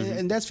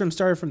 And that's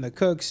started from the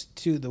cooks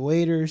to the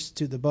waiters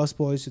to the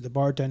busboys to the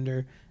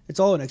bartender. It's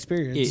all an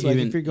experience. Like,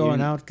 if you're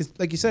going out, cause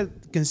like you said,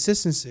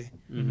 consistency.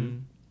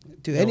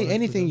 To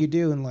anything you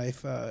do in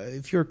life,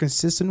 if you're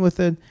consistent with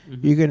it,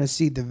 you're gonna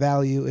see the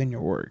value in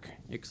your work.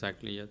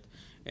 Exactly. It.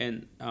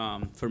 And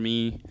for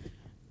me,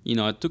 you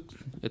know, it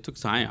took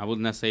time. I would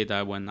not say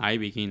that when I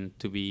began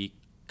to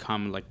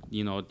become, like,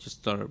 you know, just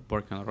start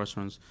working at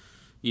restaurants,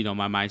 you know,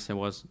 my mindset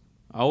was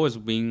always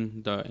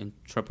being the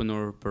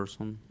entrepreneur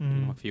person, you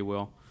know, if you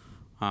will.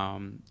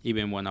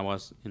 Even when I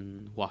was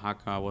in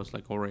Oaxaca, I was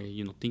like already,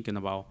 you know, thinking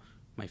about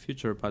my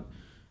future. But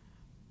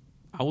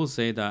I would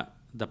say that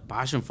the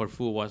passion for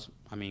food was,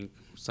 I mean,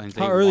 since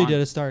How early did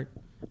it start?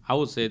 I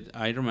would say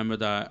I remember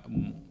that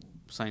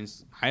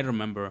since I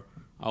remember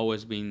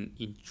always being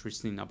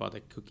interested about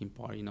the cooking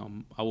part. You know,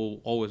 I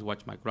will always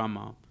watch my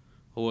grandma,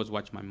 always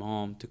watch my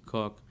mom to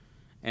cook,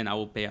 and I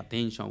will pay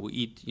attention. We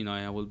eat, you know,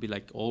 and I will be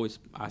like always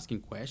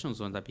asking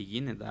questions on the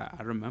beginning that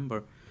I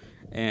remember.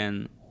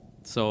 And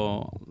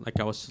so, like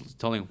I was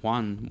telling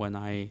Juan, when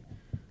I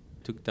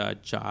took the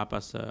job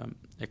as a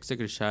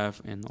executive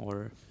chef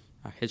or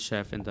a head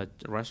chef in the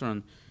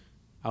restaurant,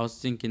 I was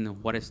thinking,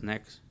 what is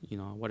next? You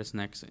know, what is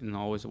next? And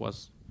always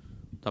was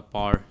the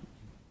bar.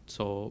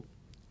 So,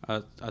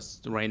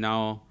 as right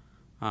now,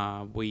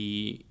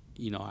 we,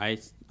 you know,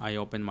 I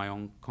opened my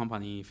own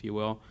company, if you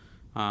will.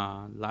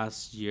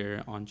 Last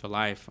year on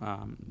July,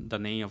 the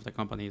name of the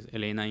company is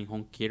Elena in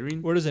Home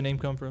Catering. Where does the name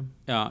come from?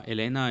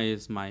 Elena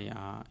is my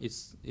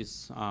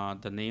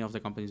the name of the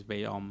company is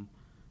based on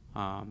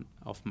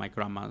of my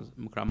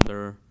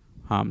grandmother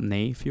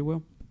name, if you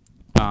will,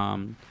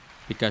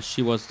 because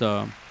she was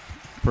the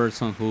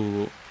person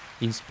who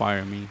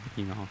inspired me.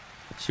 You know,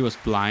 she was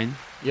blind.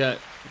 Yeah,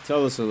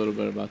 tell us a little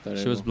bit about that.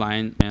 She was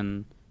blind,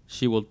 and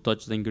she will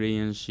touch the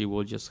ingredients. She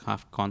will just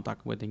have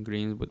contact with the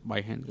ingredients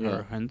by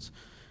her hands.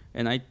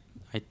 And I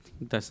think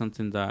that's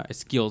something that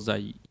skills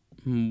that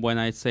when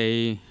I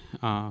say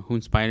who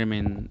inspired me,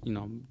 and, you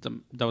know,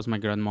 that was my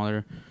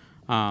grandmother.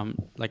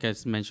 Like I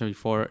mentioned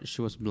before,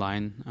 she was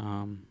blind,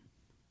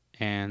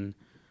 and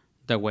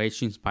the way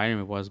she inspired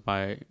me was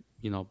by,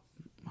 you know,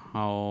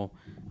 how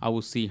I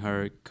would see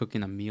her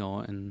cooking a meal,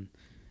 and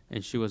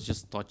she was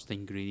just touch the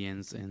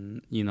ingredients,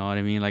 and, you know what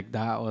I mean. Like,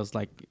 that was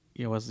like,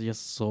 it was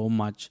just so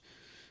much.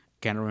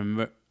 Can't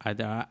remember.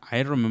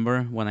 I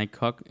remember when I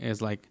cook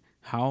is like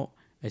how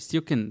I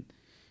still can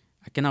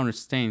I can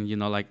understand,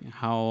 like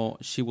how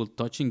she will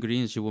touch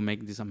ingredients, she will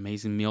make these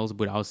amazing meals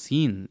without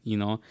seeing,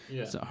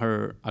 Yeah.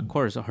 So of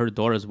course, her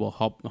daughters will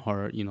help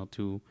her,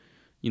 to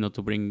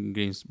bring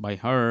ingredients by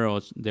her,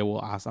 or they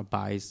will ask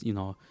advice,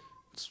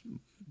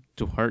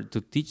 to her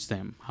to teach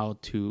them how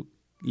to,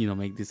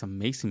 make these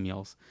amazing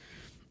meals.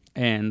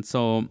 And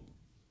so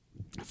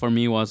for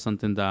me, it was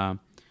something that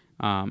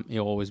it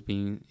always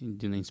been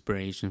an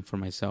inspiration for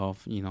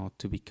myself,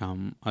 to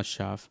become a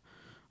chef.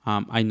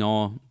 I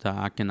know that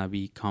I cannot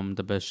become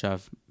the best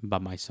chef by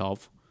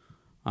myself,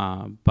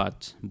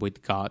 but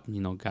with God,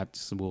 God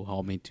will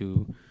help me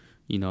to,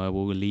 it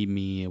will lead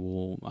me.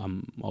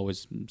 I'm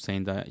always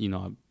saying that,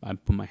 I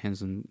put my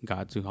hands on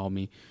God to help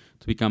me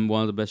to become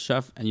one of the best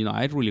chefs. And,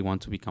 I really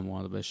want to become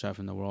one of the best chefs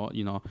in the world.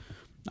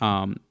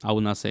 I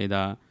would not say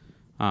that,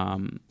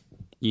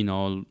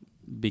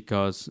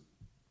 because,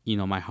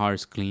 my heart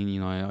is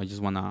clean. I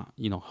just want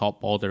to,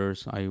 help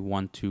others. I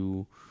want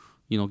to,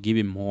 give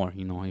it more,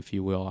 if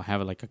you will. I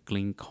have like a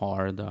clean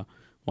heart.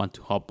 Want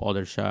to help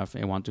other chefs.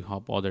 I want to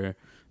help other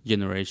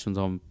generations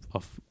of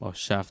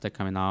chefs that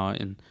coming out.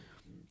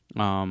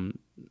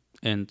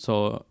 And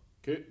so...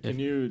 Can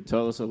you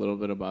tell us a little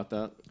bit about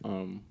that?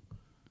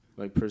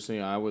 Like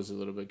personally, I was a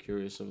little bit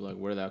curious of like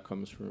where that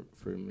comes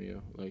from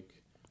you. Like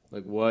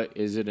what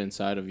is it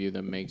inside of you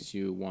that makes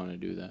you want to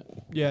do that?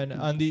 Yeah, and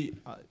on the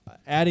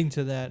adding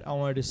to that, I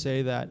wanted to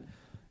say that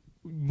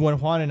when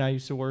Juan and I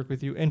used to work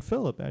with you, and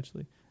Philip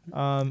actually,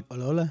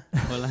 Hola.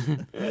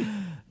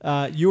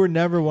 you were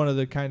never one of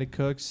the kind of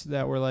cooks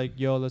that were like,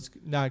 yo, let's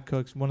not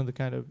cooks. One of the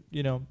kind of,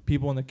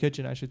 people in the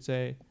kitchen, I should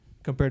say,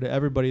 compared to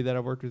everybody that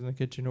I've worked with in the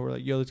kitchen, who were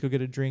like, yo, let's go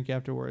get a drink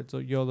afterwards. So,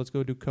 yo, let's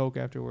go do Coke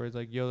afterwards.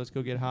 Like, yo, let's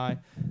go get high.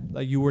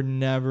 Like, you were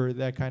never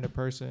that kind of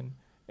person.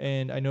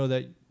 And I know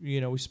that,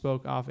 we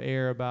spoke off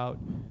air about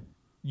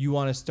you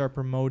want to start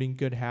promoting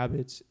good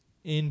habits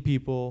in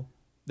people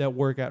that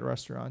work at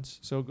restaurants.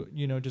 So,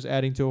 just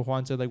adding to what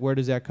Juan said, like, where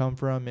does that come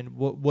from? And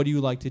what do you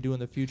like to do in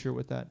the future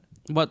with that?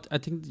 But I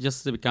think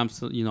just it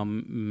becomes,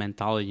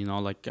 mentality,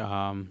 like,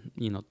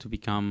 to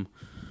become,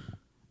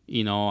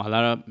 a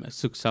lot of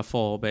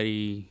successful,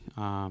 very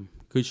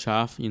good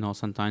chef,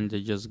 sometimes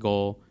they just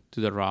go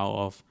to the route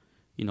of,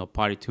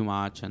 party too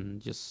much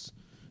and just,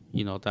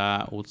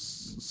 that would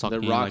suck The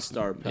in, rock like,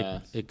 star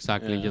path.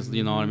 Exactly. Yeah. Just,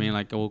 what I mean?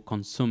 Like, it will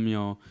consume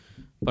you,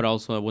 but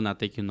also it will not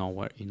take you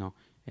nowhere,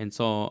 And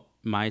so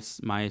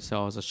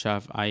myself as a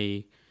chef,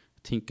 I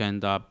think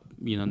end up,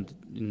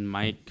 in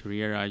my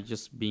career, I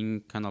just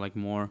being kind of like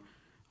more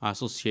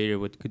associated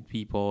with good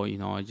people.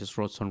 I just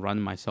wrote some run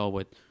myself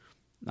with,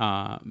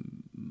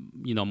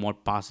 more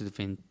positive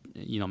and,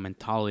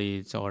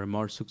 mentalities or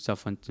more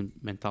successful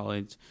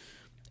mentalities,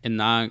 and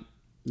not,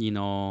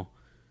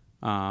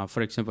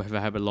 for example, if I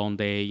have a long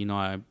day,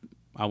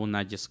 I will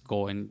not just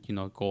go and,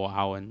 go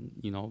out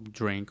and,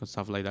 drink and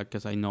stuff like that,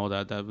 because I know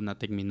that will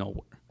not take me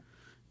nowhere.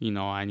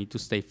 I need to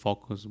stay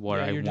focused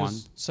where I you're want.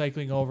 Just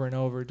cycling over and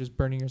over, just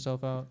burning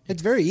yourself out.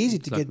 It's very easy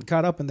to get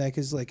caught up in that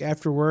because, like,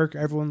 after work,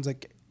 everyone's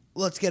like,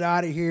 let's get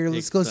out of here.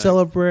 Let's go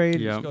celebrate.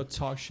 Yeah. Just go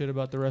talk shit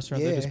about the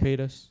restaurant that just paid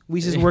us.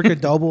 We just work a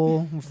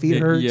double. Feet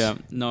hurts. Yeah.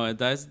 No,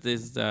 that's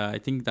this. I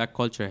think that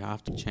culture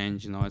have to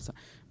change,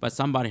 but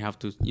somebody have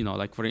to,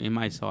 like in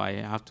myself, I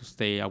have to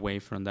stay away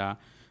from that.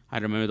 I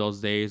remember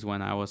those days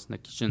when I was in the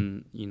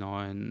kitchen,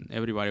 and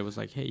everybody was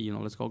like, hey,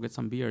 let's go get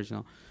some beers,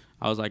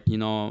 I was like,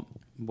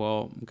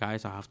 well,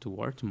 guys, I have to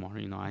work tomorrow.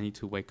 I need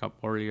to wake up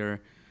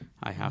earlier.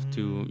 I have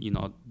to,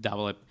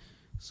 develop.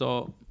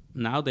 So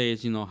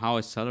nowadays, how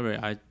I celebrate,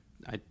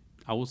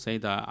 I will say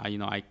that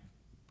I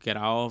get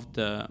out of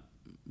the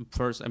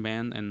first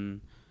event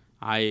and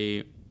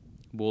I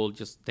will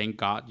just thank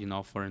God,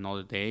 for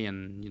another day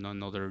and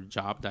another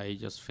job that I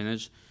just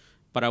finished.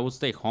 But I will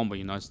stay humble.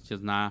 It's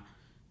just not.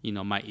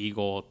 My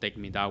ego will take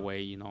me that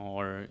way,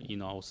 or,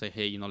 I'll say,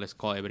 hey, let's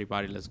call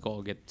everybody, let's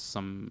go get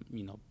some,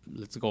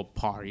 let's go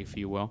party, if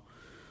you will.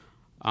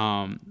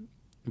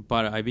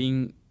 But I've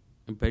been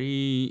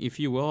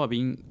I've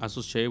been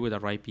associated with the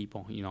right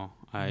people,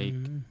 I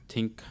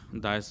think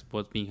that's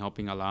what's been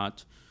helping a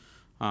lot.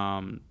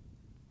 And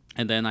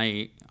then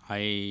I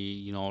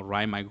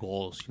write my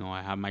goals,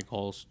 I have my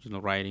goals,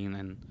 writing,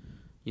 and,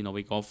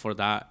 we go for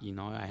that,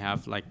 I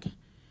have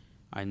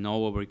I know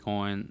where we're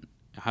going.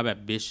 Have a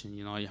vision,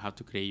 you have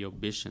to create your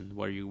vision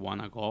where you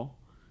want to go.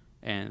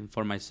 And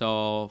for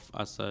myself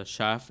as a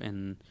chef,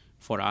 and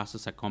for us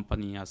as a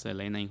company, as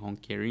Elena in Home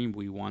Caring,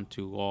 we want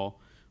to go.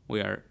 We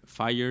are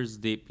 5 years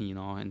deep,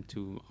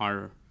 into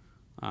our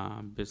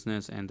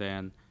business, and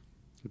then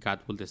God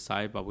will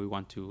decide. But we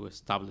want to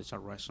establish a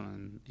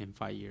restaurant in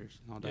 5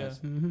 years.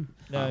 That's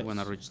when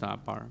I reach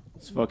that part.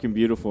 It's fucking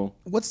beautiful.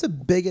 What's the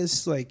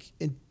biggest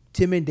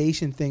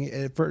intimidation thing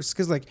at first?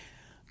 Because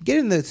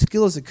getting the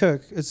skills to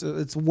cook,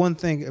 it's one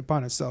thing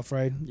upon itself,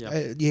 right?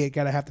 Yeah. You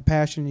got to have the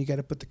passion. You got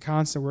to put the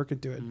constant work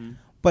into it. Mm-hmm.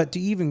 But to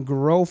even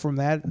grow from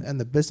that and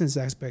the business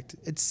aspect,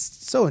 it's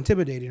so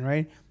intimidating,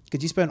 right?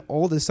 Because you spend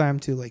all this time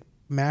to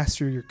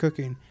master your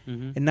cooking,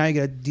 and now you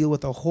got to deal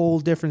with a whole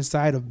different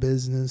side of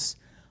business.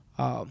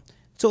 So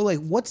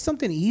what's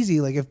something easy?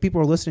 If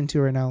people are listening to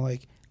it right now,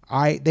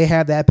 they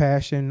have that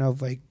passion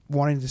of like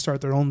wanting to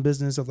start their own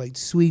business of like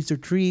sweets or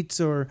treats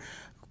or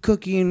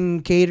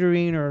cooking,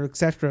 catering, or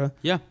etc.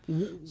 Yeah.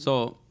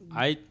 So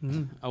I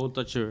will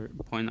touch your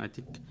point. I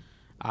think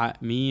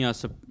me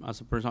as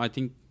a person, I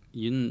think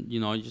you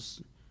know,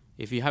 just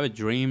if you have a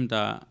dream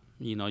that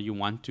you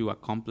want to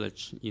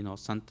accomplish,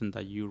 something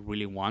that you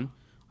really want,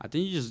 I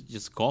think you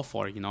just go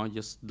for it.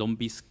 Just don't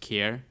be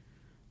scared.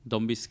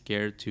 Don't be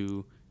scared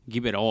to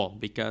give it all,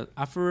 because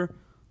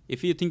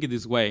if you think it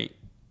this way,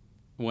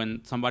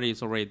 when somebody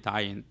is already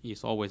dying,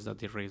 it's always that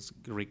there is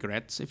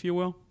regrets, if you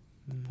will,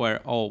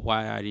 where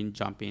why I didn't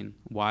jump in,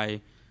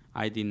 why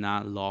I did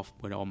not love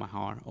with all my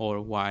heart, or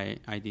why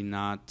I did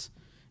not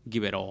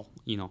give it all,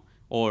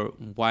 or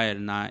why I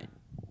did not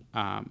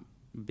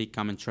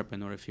become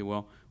entrepreneur, if you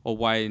will, or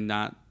why I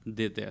not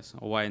did this,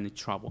 or why I need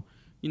trouble.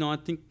 I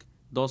think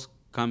those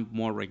come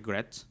more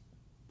regrets,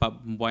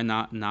 but why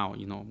not now?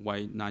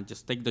 Why not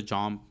just take the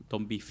jump?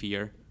 Don't be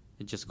fear.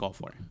 And just go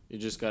for it. You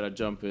just gotta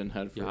jump in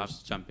head first. You have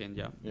to jump in,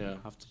 yeah. Yeah. You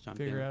have to jump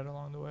Figure in. out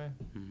along the way.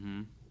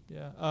 Mm-hmm.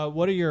 Yeah.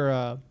 What are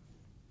your,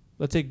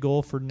 let's say,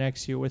 goal for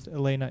next year with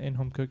Elena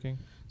in-home cooking?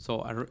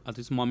 So at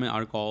this moment,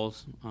 our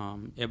goals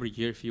every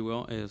year, if you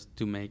will, is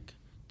to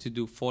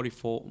do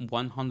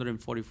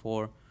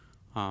 144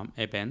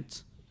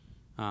 events.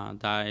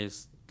 That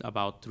is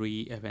about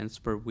 3 events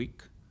per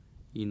week,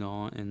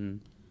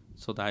 and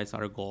so that is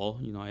our goal.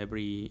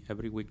 Every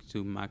week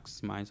to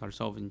maximize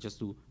ourselves and just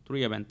do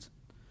 3 events.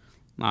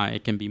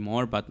 It can be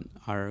more, but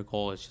our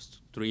goal is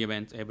just 3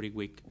 events every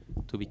week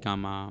to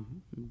become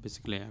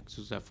basically a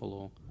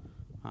successful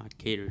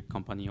catered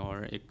company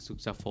or a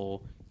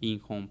successful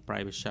in-home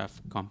private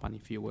chef company,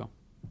 if you will.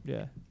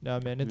 Yeah. No,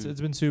 man, it's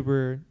been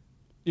super,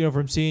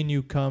 from seeing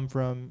you come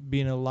from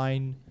being a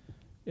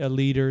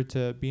leader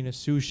to being a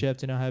sous chef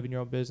to now having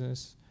your own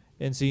business,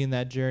 and seeing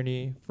that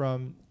journey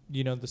from,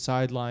 the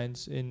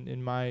sidelines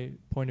in my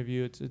point of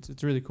view,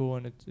 it's really cool,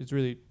 and it's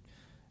really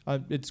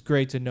it's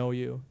great to know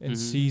you and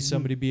see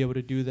somebody be able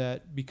to do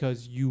that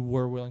because you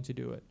were willing to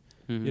do it.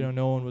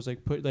 No one was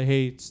like,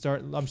 hey,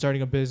 I'm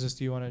starting a business.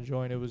 Do you want to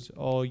join? It was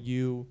all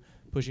you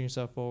pushing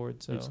yourself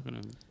forward. So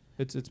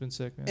it's been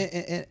sick, man.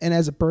 And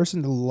as a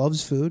person that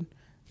loves food,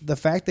 the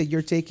fact that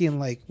you're taking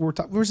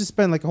we're just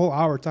spending like a whole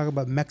hour talking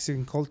about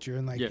Mexican culture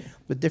and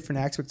the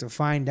different aspects of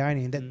fine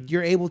dining, that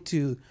you're able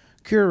to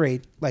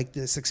curate like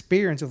this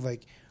experience of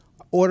like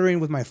ordering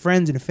with my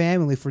friends and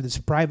family for this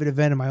private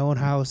event in my own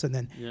house, and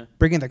then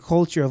bringing the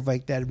culture of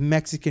like that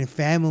Mexican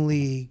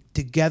family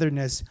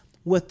togetherness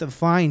with the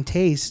fine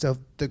taste of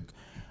the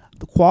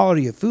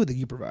quality of food that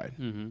you provide.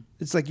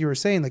 It's like you were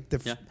saying, like so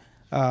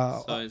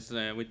it's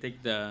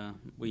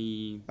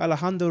we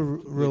Alejandro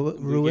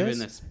Ruiz. We give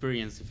an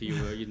experience, if you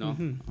will,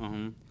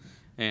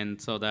 and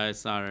so that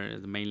is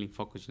the mainly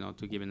focus,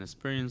 to give an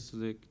experience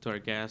to our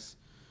guests.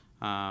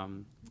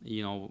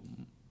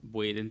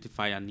 We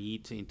identify a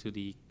need into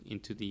the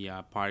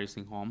parties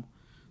in home.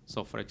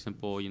 So, for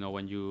example,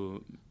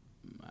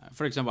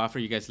 after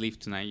you guys leave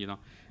tonight,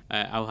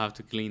 I'll have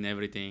to clean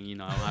everything.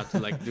 I'll have to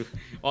do,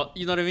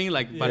 you know what I mean?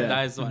 But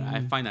that is what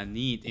I find a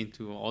need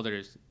into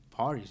other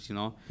parties.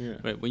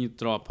 But when you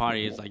throw a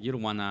party, it's like you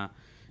don't wanna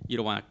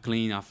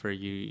clean after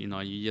you.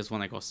 You just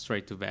wanna go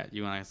straight to bed.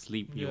 You wanna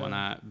sleep. You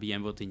wanna be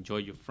able to enjoy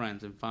your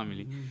friends and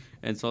family.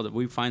 And so that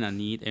we find a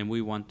need, and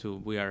we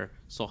are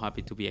so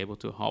happy to be able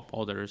to help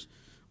others.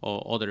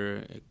 Or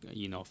other,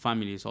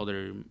 families,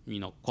 other,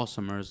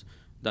 customers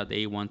that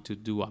they want to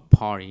do a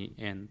party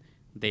and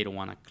they don't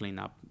want to clean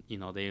up.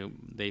 They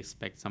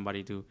expect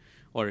somebody to,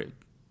 or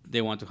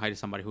they want to hire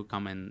somebody who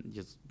come and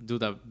just do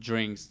the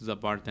drinks, do the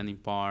bartending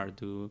part,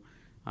 do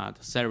the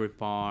service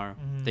part,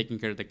 taking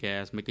care of the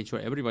guests, making sure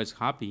everybody's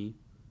happy,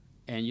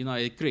 and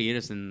it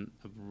creates a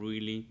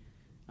really,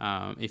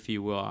 if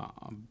you will,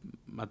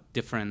 a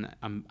different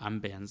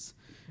ambience,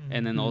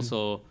 and then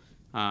also.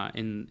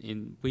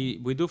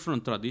 We do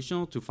from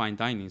traditional to fine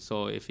dining.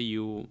 So if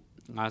you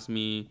ask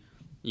me,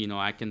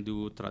 I can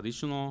do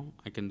traditional,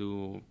 I can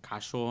do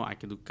casual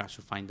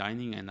fine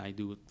dining, and I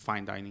do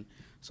fine dining.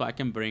 So I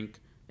can bring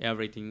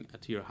everything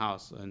to your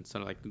house. And so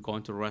like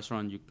going to a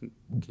restaurant, you can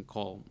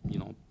call,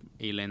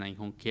 Elena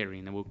in-home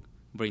catering, and we'll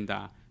bring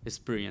that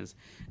experience.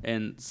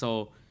 And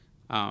so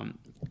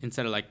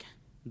instead of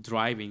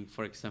driving,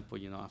 for example,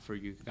 after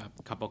you got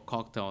a couple of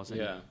cocktails,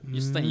 and you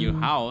stay in your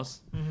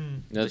house,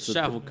 the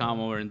chef will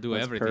come over and do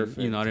everything. Perfect.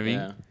 You know what I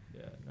mean?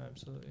 Yeah,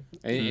 absolutely.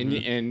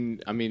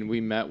 And I mean,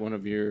 we met one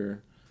of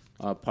your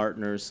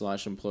partners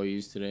 /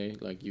 employees today.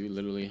 Like, you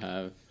literally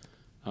have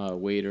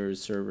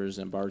waiters, servers,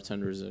 and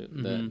bartenders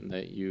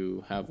that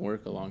you have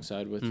work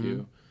alongside with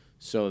you,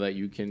 so that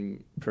you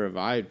can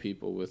provide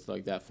people with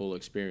that full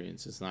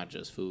experience. It's not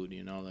just food,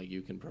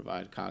 you can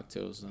provide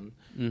cocktails and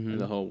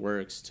the whole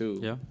works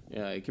too.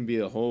 Yeah, it can be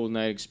a whole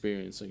night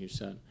experience, like you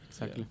said.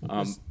 Exactly.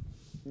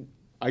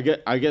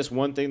 I guess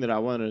one thing that I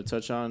wanted to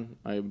touch on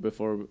I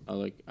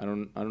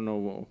don't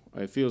know,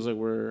 it feels like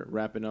we're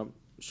wrapping up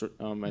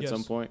at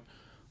some point.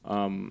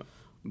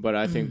 But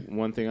I think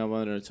one thing I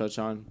wanted to touch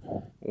on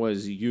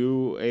was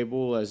you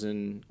able, as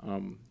in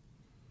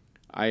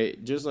I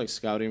just like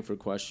scouting for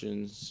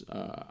questions.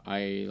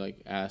 I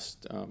like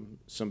asked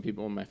some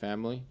people in my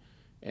family,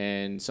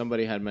 and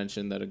somebody had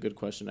mentioned that a good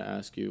question to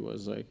ask you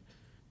was like,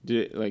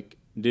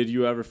 did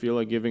you ever feel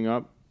like giving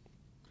up?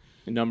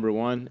 Number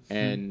one,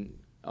 and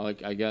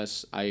like I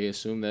guess I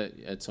assume that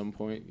at some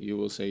point you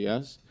will say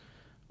yes.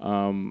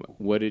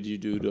 What did you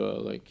do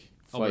to like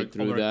fight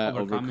through that,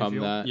 overcome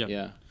that?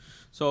 Yeah.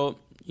 So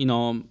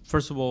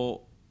first of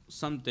all,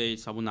 some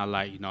days I will not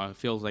lie. It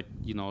feels like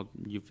you're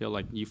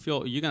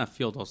gonna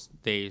feel those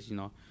days.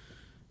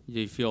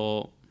 You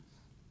feel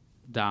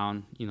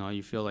down.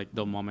 You feel like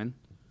the moment.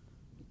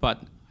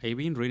 But I've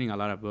been reading a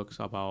lot of books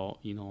about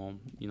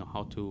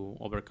how to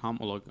overcome,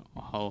 or like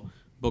how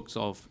books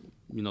of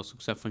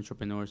successful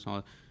entrepreneurs and all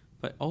that.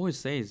 But always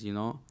says in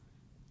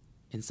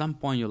some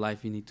point in your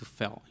life you need to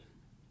fail,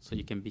 so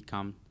you can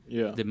become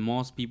the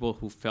most people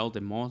who fail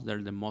the most.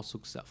 They're the most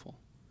successful.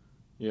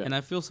 Yeah. And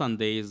I feel some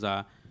days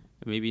that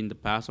maybe in the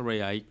past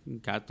already I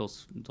got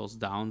those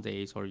down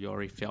days, or you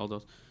already failed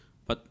those.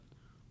 But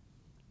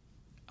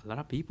a lot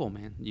of people,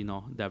 man,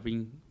 that have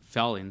been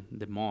failing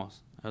the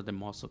most are the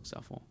most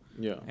successful.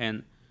 Yeah.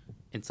 And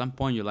in some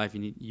point in your life,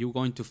 you're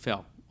going to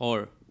fail,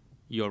 or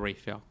you already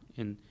fail,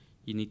 and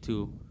you need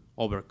to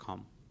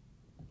overcome.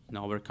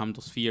 Overcome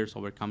those fears,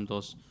 overcome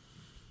those.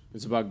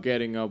 It's about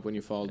getting up when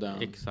you fall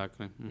down.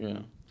 Exactly. Mm-hmm. Yeah.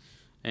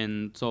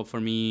 And so for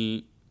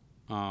me,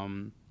 a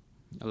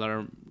lot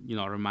of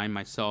I remind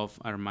myself.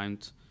 I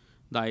remind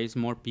that it's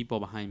more people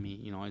behind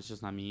me. It's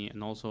just not me,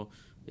 and also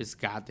it's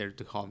God there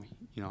to help me.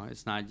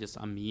 It's not just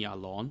me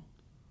alone.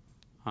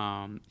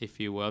 If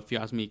you will, if you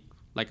ask me,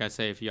 like I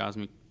say, if you asked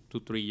me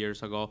 2-3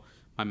 years ago,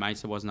 my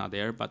mindset was not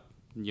there. But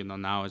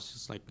now it's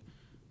just like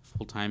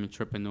full-time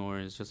entrepreneur.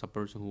 It's just a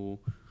person who,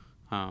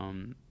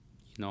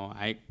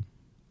 I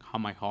have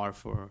my heart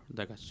for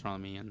the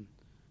gastronomy, and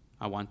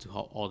I want to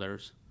help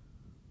others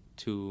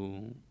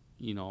to,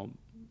 to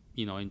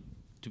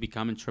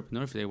become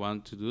entrepreneur if they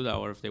want to do that,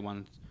 or if they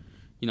want,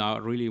 I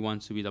really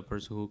want to be the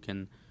person who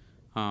can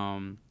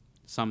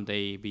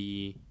someday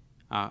be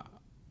a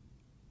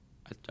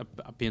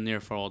pioneer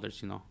for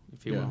others,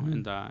 if you will,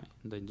 in the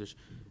industry.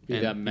 Be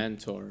that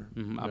mentor.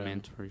 A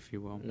mentor, if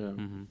you will. Yeah.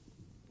 Mm-hmm.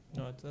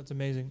 No, that's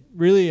amazing.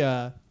 Really,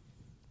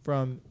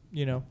 from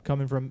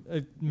coming from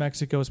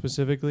Mexico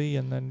specifically,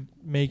 and then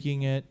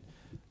making it,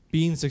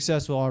 being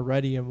successful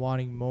already, and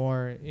wanting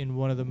more in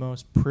one of the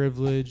most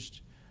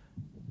privileged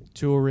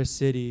tourist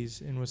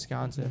cities in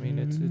Wisconsin. I mean,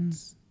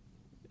 it's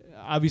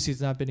obviously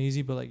it's not been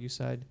easy, but like you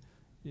said,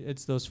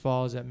 it's those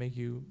falls that make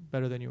you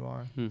better than you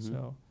are. Mm-hmm.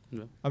 So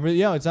Yeah. I'm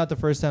really, it's not the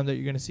first time that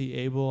you're going to see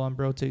Abel on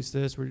Bro Taste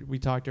This. We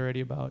talked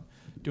already about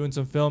doing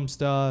some film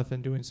stuff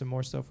and doing some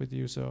more stuff with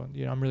you. So,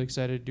 I'm really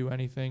excited to do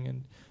anything.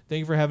 And thank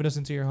you for having us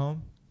into your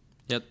home.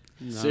 Yep.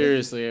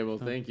 Seriously, Abel,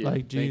 thank you.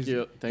 Like, thank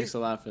you. Thanks a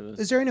lot for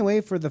this. Is there any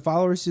way for the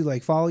followers to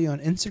follow you on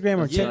Instagram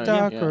or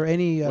TikTok or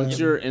any? What's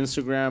your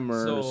Instagram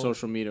or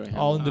social media handle?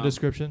 All in the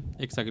description.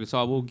 Exactly. So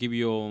I will give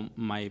you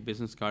my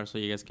business card so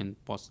you guys can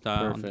post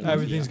that. Perfect.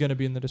 Everything's going to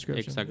be in the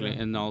description. Exactly.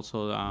 Yeah. And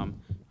also,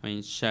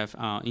 Chef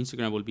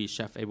Instagram will be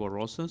Chef Abel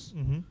Rosas.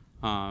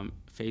 Mm-hmm.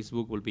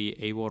 Facebook will be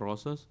Abel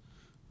Rosas.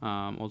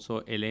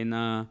 Also,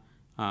 Elena,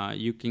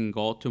 you can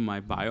go to my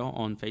bio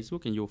on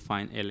Facebook and you'll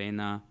find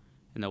Elena.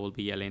 And that will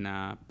be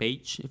Elena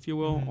Page, if you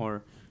will, Mm-hmm.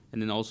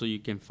 And then also you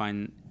can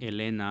find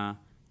Elena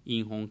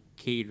In-Home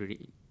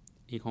Catering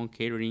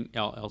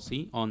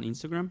LLC on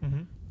Instagram.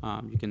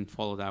 Mm-hmm. You can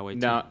follow that way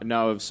too.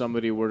 Now, if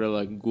somebody were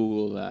to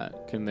Google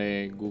that, can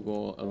they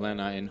Google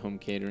Elena In-Home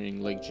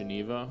Catering Lake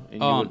Geneva,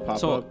 and you would pop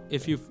so up?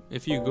 if you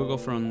Google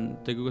from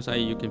the Google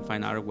site, you can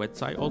find our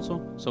website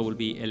also. So it will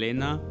be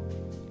Elena.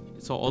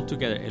 So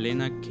altogether,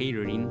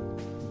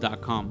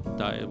 ElenaCatering.com.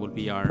 That will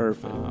be our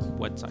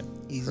website.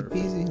 Easy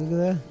peasy. Look at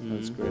that.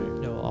 That's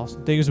great. No,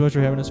 awesome. Thank you so much for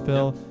having us,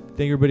 Phil.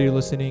 Thank you, everybody, for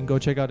listening. Go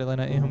check out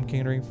Elena In-Home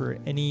Catering for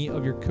any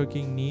of your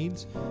cooking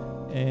needs.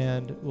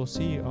 And we'll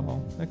see you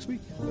all next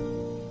week.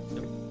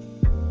 Yep.